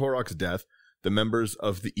 Upon Tourach's death, the members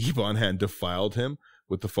of the Ebon Hand defiled him,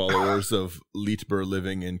 with the followers of Leitber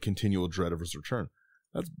living in continual dread of his return.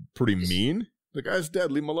 That's pretty mean. The guy's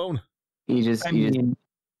dead. Leave him alone. He just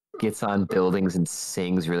gets on buildings and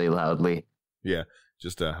sings really loudly. Yeah,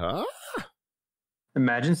 just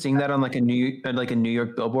Imagine seeing that on like a New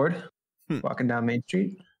York billboard, walking down Main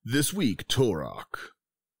Street. This week, Tourach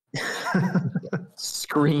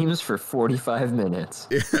screams for 45 minutes.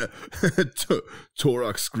 Yeah,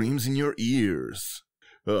 Tourach screams in your ears.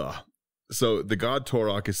 So the god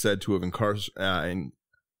Tourach is said to have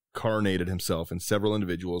incarnated himself in several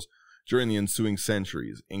individuals during the ensuing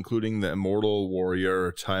centuries, including the immortal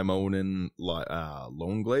warrior Timonin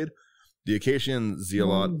Loneglade. The Acacian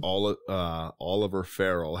zealot Oliver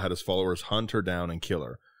Farrell had his followers hunt her down and kill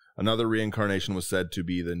her. Another reincarnation was said to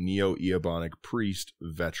be the Neo-Eobonic priest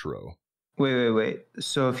Vetro. Wait.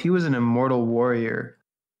 So if he was an immortal warrior,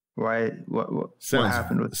 what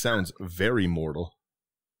happened with sounds very mortal.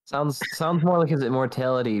 Sounds more like his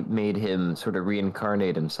immortality made him sort of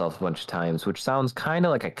reincarnate himself a bunch of times, which sounds kind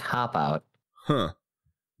of like a cop-out. Huh.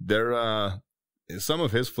 Some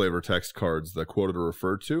of his flavor text cards that quoted are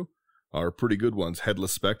referred to are pretty good ones.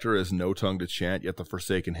 Headless Spectre has no tongue to chant, yet the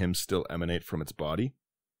forsaken hymns still emanate from its body.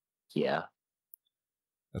 Yeah.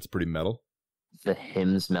 That's pretty metal. The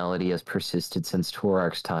hymn's melody has persisted since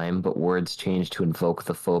Tourach's time, but words change to invoke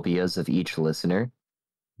the phobias of each listener.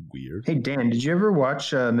 Weird. Hey, Dan, did you ever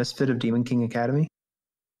watch Misfit of Demon King Academy?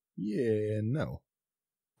 Yeah, no.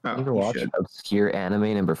 You ever watch obscure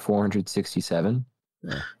anime number 467?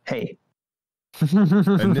 Yeah. Hey.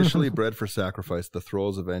 Initially bred for sacrifice, the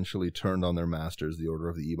thralls eventually turned on their masters, the Order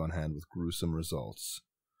of the Ebon Hand, with gruesome results.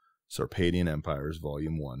 Sarpadian Empires,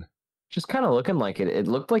 Volume 1. Just kind of looking like it. It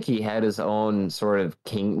looked like he had his own sort of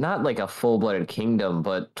king, not like a full-blooded kingdom,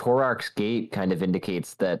 but Tourach's gate kind of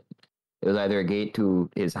indicates that it was either a gate to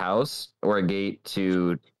his house or a gate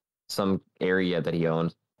to some area that he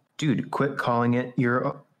owned. Dude, quit calling it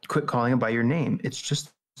by your name. It's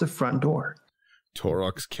just the front door.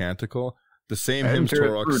 Tourach's Canticle. The same hymns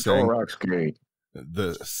Tourach sang. Tourach's gate.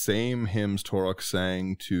 The same hymns Tourach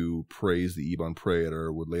sang to praise the Ebon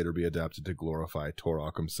Praetor would later be adapted to glorify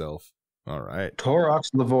Tourach himself. All right.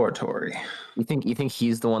 Tourach's Laboratory. You think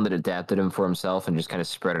he's the one that adapted him for himself and just kind of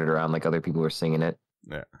spread it around like other people were singing it?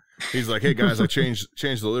 Yeah. He's like, hey guys, I changed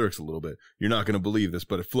the lyrics a little bit. You're not going to believe this,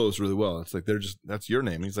 but it flows really well. It's like that's your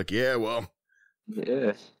name. He's like, yeah, well,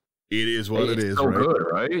 yeah, it is what it is, so right? Good,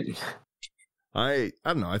 right? I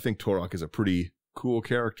don't know. I think Tourach is a pretty cool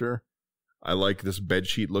character. I like this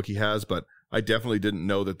bedsheet look he has, but I definitely didn't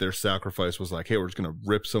know that their sacrifice was like, hey, we're just going to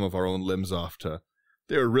rip some of our own limbs off to.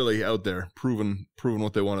 They were really out there proving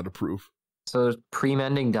what they wanted to prove. So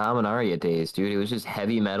pre-mending Dominaria days, dude. It was just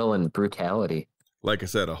heavy metal and brutality. Like I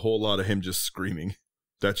said, a whole lot of him just screaming.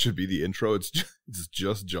 That should be the intro. It's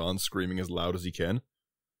just John screaming as loud as he can.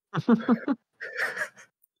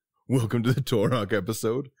 Welcome to the Tourach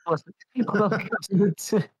episode.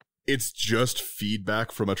 It's just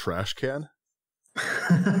feedback from a trash can.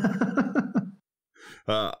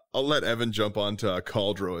 I'll let Evan jump on to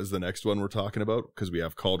Kaldra as the next one we're talking about, because we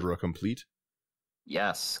have Kaldra Complete.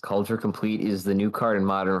 Yes, Kaldra Complete is the new card in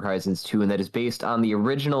Modern Horizons 2, and that is based on the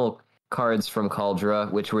original cards from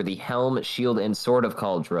Kaldra, which were the Helm, Shield, and Sword of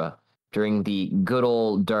Kaldra during the good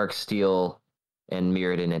old Darksteel and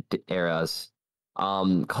Mirrodin eras.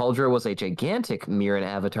 Kaldra was a gigantic Mirrodin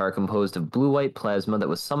avatar composed of blue-white plasma that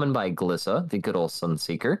was summoned by Glissa, the good old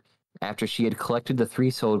Sunseeker, after she had collected the three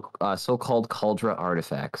so-called Kaldra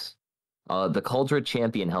artifacts. The Kaldra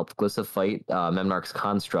champion helped Glissa fight Memnarch's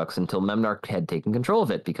constructs until Memnarch had taken control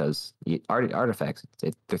of it, because artifacts,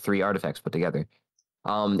 they're three artifacts put together.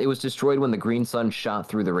 It was destroyed when the Green Sun shot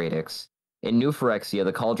through the radix. In New Phyrexia,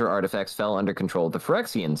 the Kaldra artifacts fell under control of the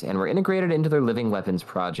Phyrexians and were integrated into their living weapons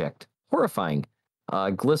project. Horrifying.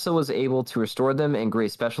 Glissa was able to restore them and grew a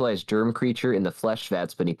specialized germ creature in the flesh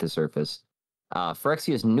vats beneath the surface.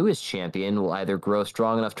 Phyrexia's newest champion will either grow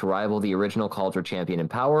strong enough to rival the original Kaldra champion in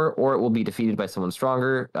power, or it will be defeated by someone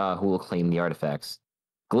stronger who will claim the artifacts.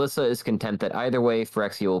 Glissa is content that either way,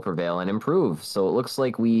 Phyrexia will prevail and improve. So it looks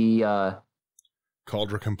like we...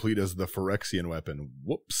 Kaldra complete as the Phyrexian weapon.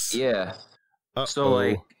 Whoops. Yeah. So,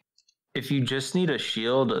 like, if you just need a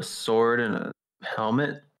shield, a sword, and a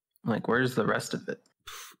helmet, like, where's the rest of it?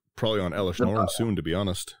 Probably on Elish Norn soon, to be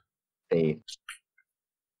honest.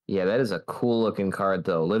 Yeah, that is a cool-looking card,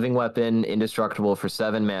 though. Living weapon, indestructible for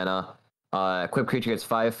 7 mana. Equipped creature gets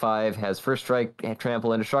 5/5, has first strike,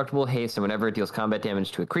 trample, indestructible, haste, and whenever it deals combat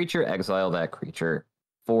damage to a creature, exile that creature.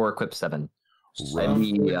 4, equip 7. For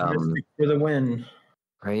the win.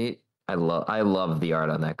 Right? I love the art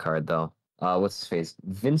on that card, though. What's his face?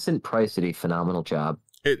 Vincent Price did a phenomenal job.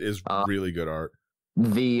 It is really good art.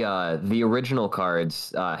 The original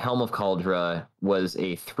cards, Helm of Kaldra was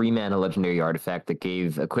a 3-mana legendary artifact that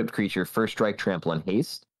gave equipped creature first strike, trample, and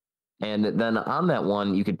haste. And then on that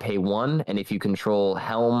one, you could pay 1, and if you control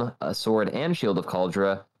Helm, a Sword, and Shield of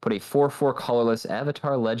Kaldra, put a 4/4 colorless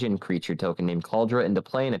Avatar Legend creature token named Kaldra into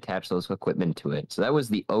play and attach those equipment to it. So that was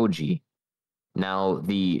the OG. Now,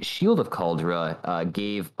 the Shield of Kaldra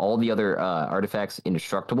gave all the other artifacts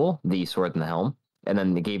indestructible, the Sword and the Helm, and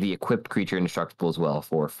then they gave the equipped creature indestructible as well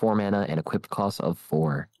for 4 mana and equipped cost of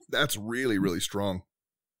 4. That's really, really strong.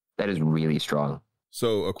 That is really strong.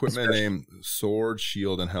 So, equipment name, Sword,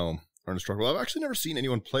 Shield, and Helm are indestructible. I've actually never seen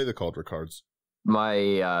anyone play the Kaldra cards.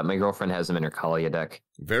 My girlfriend has them in her Kalia deck.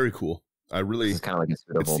 Very cool. It's kind of like a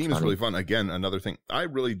suitable. It seems really fun. Again, another thing. I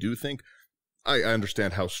really do think I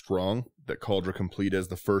understand how strong that Kaldra complete is.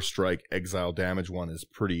 The first strike exile damage one is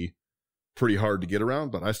pretty hard to get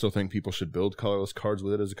around, but I still think people should build colorless cards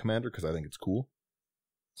with it as a commander because I think it's cool.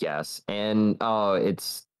 Yes, and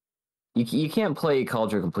it's you can't play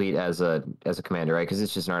Kaldra complete as a commander, right? Because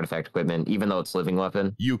it's just an artifact equipment, even though it's living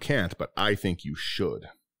weapon. You can't, but I think you should.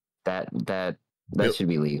 That should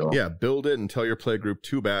be legal. Yeah, build it and tell your play group,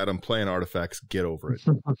 too bad, I'm playing artifacts, get over it.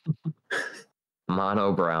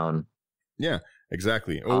 Mono brown. Yeah,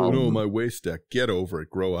 exactly. Oh no, my waste deck, get over it,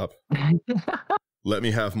 grow up. Let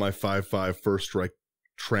me have my 5/5 first strike,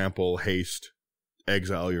 trample, haste,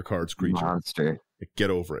 exile your card's creature. Monster. Get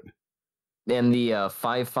over it. And the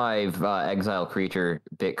 5/5 exile creature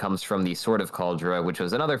that comes from the Sword of Kaldra, which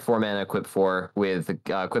was another 4-mana equip 4 with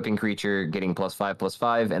equipping creature getting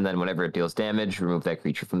 +5/+5, and then whenever it deals damage, remove that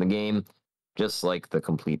creature from the game, just like the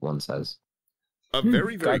complete one says. A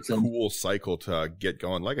very, very cool cycle to get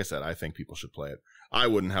going. Like I said, I think people should play it. I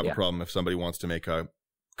wouldn't have a problem if somebody wants to make a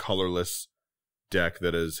colorless deck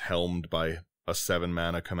that is helmed by a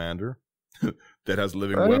 7-mana commander that has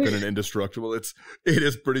living weapon and indestructible. It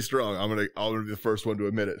is pretty strong. I'm gonna be the first one to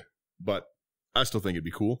admit it, but I still think it'd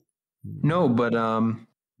be cool. No, but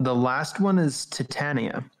the last one is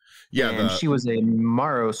Titania. Yeah, and she was a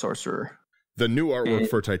Morrow sorcerer. The new artwork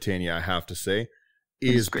for Titania, I have to say,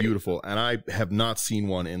 is beautiful, and I have not seen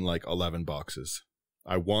one in like 11 boxes.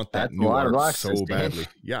 I want that new art so badly.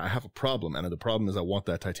 Yeah, I have a problem, and the problem is I want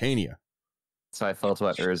that Titania. So I felt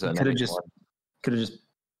about Urza. Could have just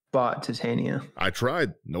bought Titania. I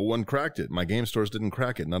tried. No one cracked it. My game stores didn't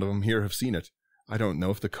crack it. None of them here have seen it. I don't know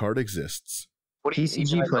if the card exists. What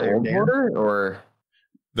PCG player, Dan? Or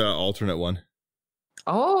the alternate one?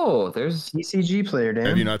 Oh, there's PCG player, Dan.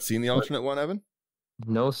 Have you not seen the alternate one, Evan?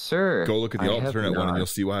 No, sir. Go look at the alternate one and you'll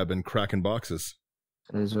see why I've been cracking boxes.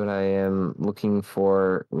 That is what I am looking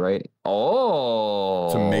for, right? Oh!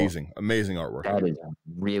 It's amazing. Amazing artwork. That is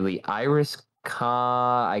really Iris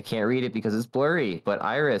I can't read it because it's blurry, but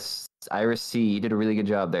Iris C, you did a really good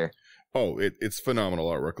job there. Oh, it's phenomenal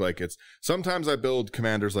artwork. Like, sometimes I build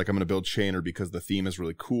commanders like I'm going to build Chainer because the theme is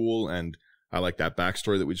really cool and I like that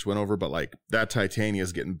backstory that we just went over, but like that Titania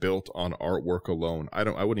is getting built on artwork alone. I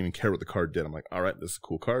wouldn't even care what the card did. I'm like, all right, this is a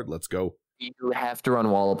cool card. Let's go. You have to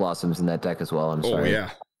run Wall of Blossoms in that deck as well. I'm sorry. Oh, yeah.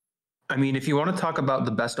 I mean, if you want to talk about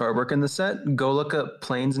the best artwork in the set, go look up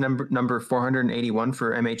Plains number 481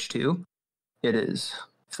 for MH2. It is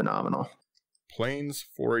phenomenal. Plains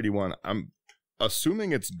 481. I'm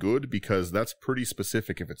assuming it's good because that's pretty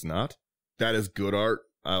specific if it's not. That is good art.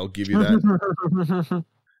 I'll give you that.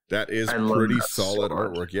 That is pretty solid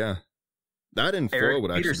artwork, yeah. That in foil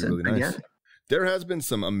would actually be really nice. Again. There has been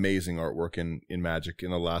some amazing artwork in Magic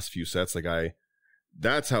in the last few sets. Like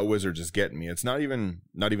that's how Wizards is getting me. It's not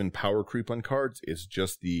even power creep on cards. It's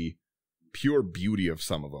just the pure beauty of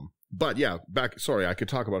some of them. But yeah, sorry, I could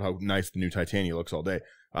talk about how nice the new Titania looks all day.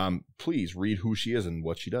 Please read who she is and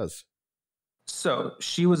what she does. So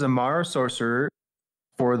she was a Mara sorcerer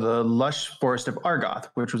for the lush forest of Argoth,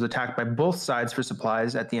 which was attacked by both sides for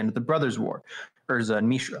supplies at the end of the Brothers' War, Urza and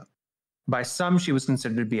Mishra. By some, she was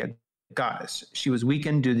considered to be a goddess. She was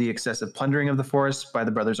weakened due to the excessive plundering of the forest by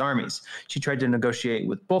the brothers' armies. She tried to negotiate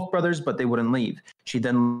with both brothers, but they wouldn't leave. She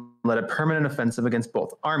then led a permanent offensive against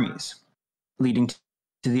both armies, leading to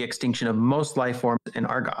the extinction of most life forms in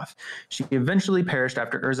Argoth. She eventually perished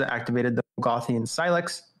after Urza activated the Gothian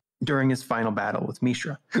Silex during his final battle with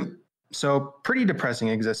Mishra. So, pretty depressing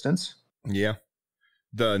existence. Yeah.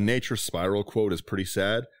 The nature spiral quote is pretty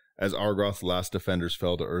sad. As Argoth's last defenders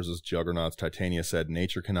fell to Urza's juggernauts, Titania said,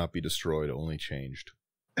 "Nature cannot be destroyed, only changed."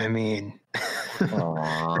 I mean,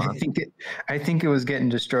 I think it was getting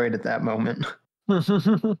destroyed at that moment.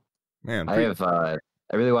 Man, I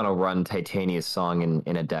really want to run Titania's song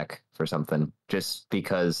in a deck for something, just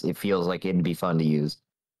because it feels like it'd be fun to use.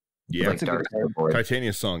 Yeah, like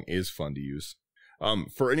Titania's song is fun to use.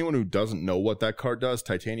 For anyone who doesn't know what that card does,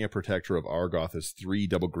 Titania, Protector of Argoth, is 3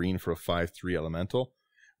 double green for a 5/3 elemental.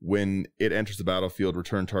 When it enters the battlefield,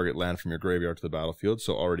 return target land from your graveyard to the battlefield,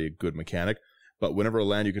 so already a good mechanic. But whenever a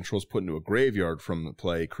land you control is put into a graveyard from the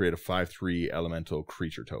play, create a 5/3 elemental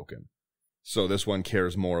creature token. So this one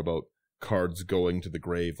cares more about cards going to the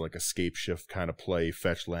grave, like a scape shift kind of play,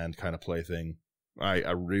 fetch land kind of play thing. I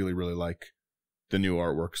really, really like the new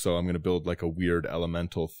artwork, so I'm going to build like a weird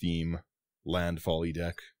elemental theme landfall-y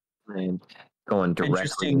deck. Going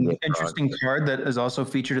directly. Interesting card that is also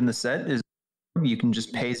featured in the set is you can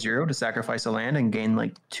just pay 0 to sacrifice a land and gain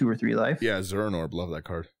like 2 or 3 life. Yeah, Zeranorb, love that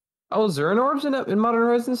card. Oh, Zeranorb's in Modern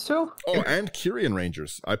Horizons too? Oh, and Kyrian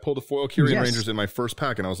Rangers. I pulled a foil Kyrian Rangers in my first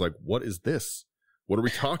pack, and I was like, what is this? What are we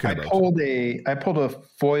talking about? I pulled a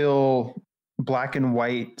foil black and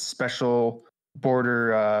white special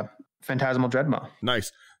border Phantasmal Dreadmaw.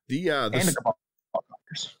 Nice. The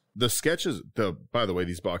sketches, by the way,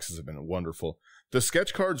 these boxes have been wonderful. The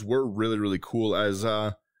sketch cards were really, really cool.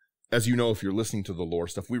 As you know, if you're listening to the lore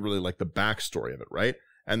stuff, we really like the backstory of it, right?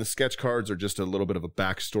 And the sketch cards are just a little bit of a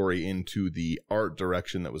backstory into the art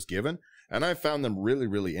direction that was given. And I found them really,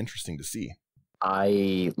 really interesting to see.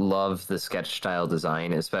 I love the sketch style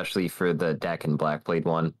design, especially for the deck and Blackblade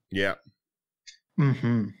one. Yeah.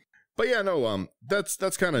 Mm-hmm. But yeah, no,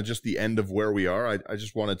 that's kind of just the end of where we are. I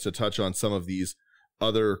just wanted to touch on some of these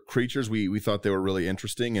other creatures. We thought they were really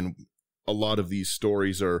interesting, and a lot of these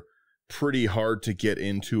stories are pretty hard to get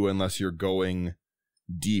into unless you're going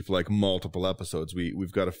deep, like multiple episodes.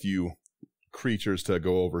 We've got a few creatures to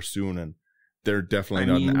go over soon, and they're definitely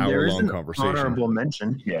not an hour-long conversation. Honorable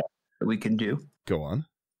mention, that we can do. Go on.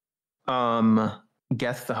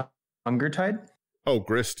 Geth the Hunger Tide. Oh,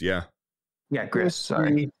 Grist, yeah. Yeah, Grist.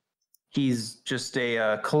 Sorry. He's just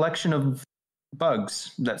a collection of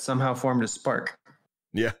bugs that somehow formed a spark.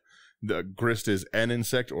 Yeah. The Grist is an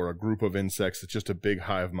insect or a group of insects. It's just a big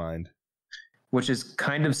hive mind. Which is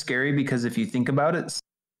kind of scary because if you think about it,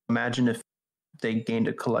 imagine if they gained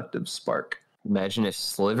a collective spark. Imagine if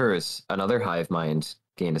Slivers, another hive mind,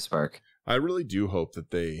 gained a spark. I really do hope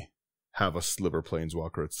that they have a Sliver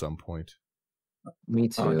Planeswalker at some point. Me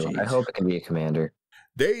too. I hope it can be a commander.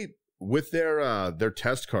 They, with their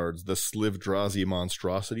test cards, the Slivdrazi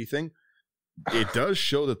monstrosity thing, it does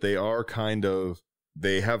show that they are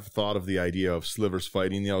they have thought of the idea of Slivers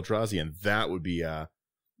fighting the Eldrazi, and that would be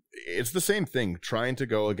it's the same thing, trying to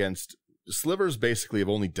go against... Slivers basically have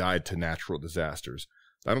only died to natural disasters.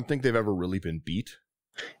 I don't think they've ever really been beat.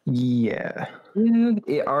 Yeah.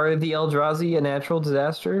 Are the Eldrazi a natural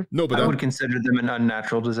disaster? No, but I would consider them an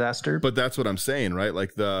unnatural disaster. But that's what I'm saying, right?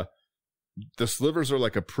 Like the Slivers are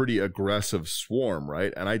like a pretty aggressive swarm,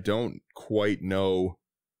 right? And I don't quite know.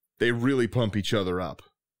 They really pump each other up.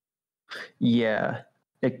 Yeah.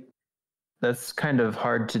 That's kind of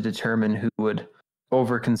hard to determine who would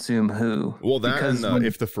overconsume who. Well, that and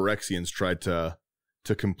if the Phyrexians tried to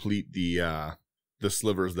complete the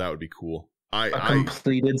Slivers, that would be cool.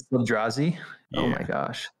 Completed Slivdrazi? Yeah. Oh my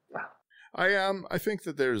gosh. I think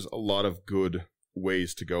that there's a lot of good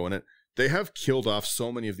ways to go in it. They have killed off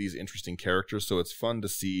so many of these interesting characters, so it's fun to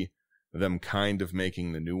see them kind of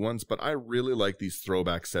making the new ones, but I really like these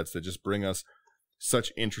throwback sets that just bring us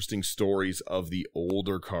such interesting stories of the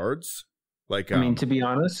older cards. Like, I mean, to be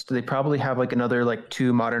honest, they probably have like another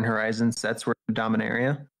 2 Modern Horizons sets worth of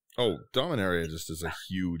Dominaria. Oh, Dominaria just is a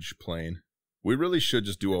huge plane. We really should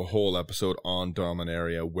just do a whole episode on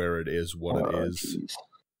Dominaria, where it is, what it is. Geez.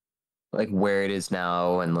 Like where it is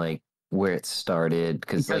now and like where it started.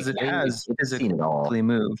 Because it has physically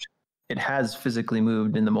moved. It has physically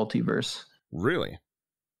moved in the multiverse. Really?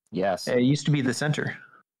 Yes. It used to be the center.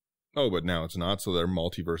 Oh, but now it's not. So their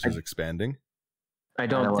multiverse is expanding. I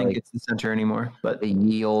don't think it's the center anymore. But the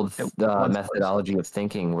ye old methodology of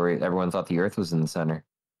thinking where everyone thought the Earth was in the center.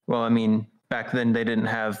 Well, I mean, back then they didn't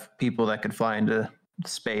have people that could fly into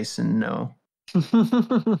space and know.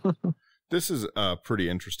 This is pretty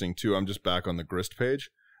interesting too. I'm just back on the Grist page.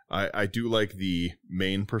 I do like the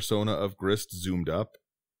main persona of Grist zoomed up.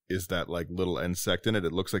 Is that like little insect in it?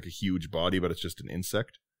 It looks like a huge body, but it's just an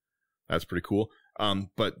insect. That's pretty cool.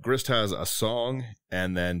 But Grist has a song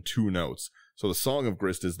and then 2 notes. So the song of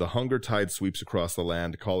Grist is, the hunger tide sweeps across the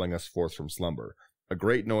land, calling us forth from slumber. A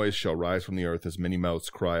great noise shall rise from the earth as many mouths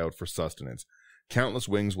cry out for sustenance. Countless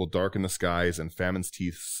wings will darken the skies, and famine's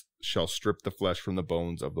teeth shall strip the flesh from the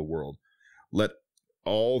bones of the world. Let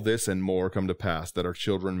all this and more come to pass, that our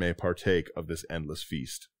children may partake of this endless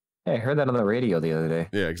feast. Hey, I heard that on the radio the other day.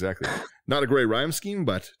 Yeah, exactly. Not a great rhyme scheme,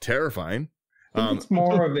 but terrifying. It's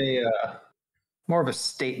more of a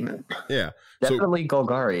statement. Yeah. Definitely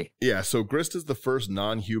Golgari. Yeah, so Grist is the first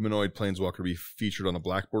non-humanoid planeswalker to be featured on a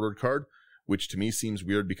black bordered card, which to me seems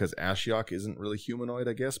weird because Ashiok isn't really humanoid,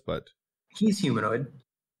 I guess, but... He's humanoid.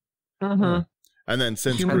 Mm-hmm. And then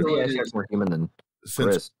since Ashiok's more human than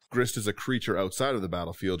Grist is a creature outside of the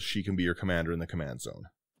battlefield, she can be your commander in the command zone.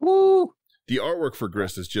 Woo! The artwork for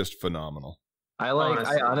Grist is just phenomenal. I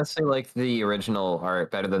honestly like the original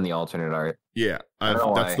art better than the alternate art. Yeah,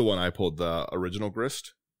 that's the one I pulled, the original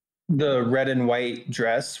Grist. The red and white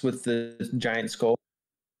dress with the giant skull.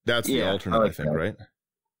 That's the alternate, I think, right?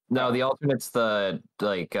 No, the alternate's the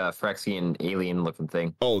Phyrexian alien looking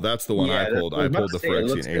thing. Oh, that's the one I pulled. I pulled the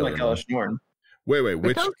Phyrexian alien. Like Wait,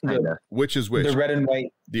 which is which? The red and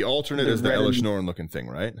white. The alternate is the Elish Norn looking thing,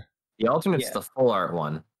 right? The alternate's the full art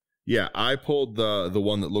one. Yeah, I pulled the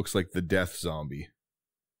one that looks like the death zombie.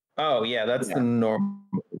 Oh yeah, that's the normal.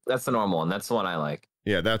 That's the normal one. That's the one I like.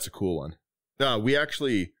 Yeah, that's a cool one. We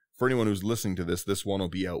actually, for anyone who's listening to this one will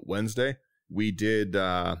be out Wednesday. We did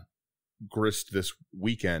Grist this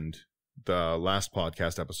weekend. The last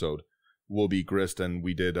podcast episode will be Grist, and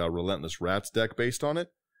we did a Relentless Rats deck based on it,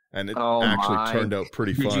 and it actually turned out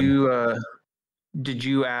pretty fun. Did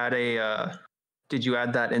you add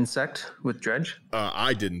that insect with Dredge?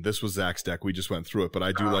 I didn't. This was Zach's deck. We just went through it, but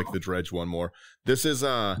I do like the Dredge one more. This is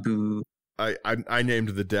I named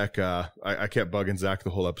the deck. I kept bugging Zach the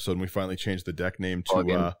whole episode, and we finally changed the deck name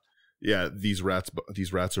to these rats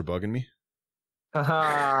are bugging me.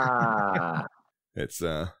 It's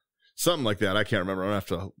something like that. I can't remember. I'm gonna have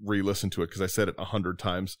to re-listen to it because I said it 100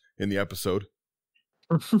 times in the episode.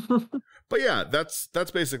 But yeah,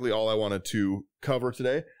 that's basically all I wanted to cover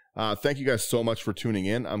today. Thank you guys so much for tuning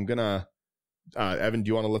in. I'm gonna Evan, do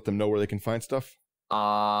you want to let them know where they can find stuff?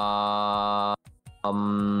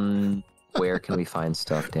 Where can we find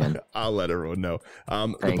stuff, Dan? I'll let everyone know.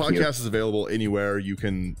 The podcast is available anywhere you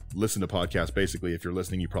can listen to podcasts. Basically, if you're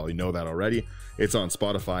listening, you probably know that already. It's on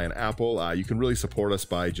Spotify and Apple. You can really support us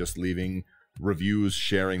by just leaving reviews,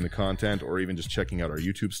 sharing the content, or even just checking out our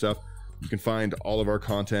YouTube stuff. You can find all of our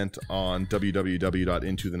content on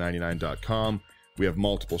www.intothe99.com. We have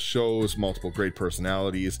multiple shows, multiple great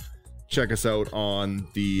personalities. Check us out on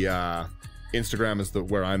the Instagram is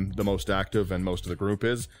where I'm the most active and most of the group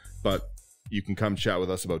is. But you can come chat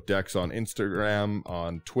with us about decks on Instagram,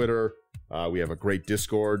 on Twitter. We have a great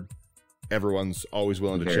Discord. Everyone's always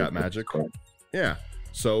willing to chat Magic. Yeah.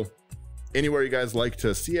 So anywhere you guys like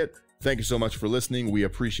to see it, thank you so much for listening. We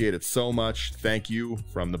appreciate it so much. Thank you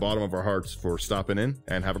from the bottom of our hearts for stopping in,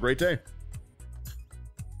 and have a great day.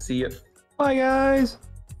 See ya. Bye, guys.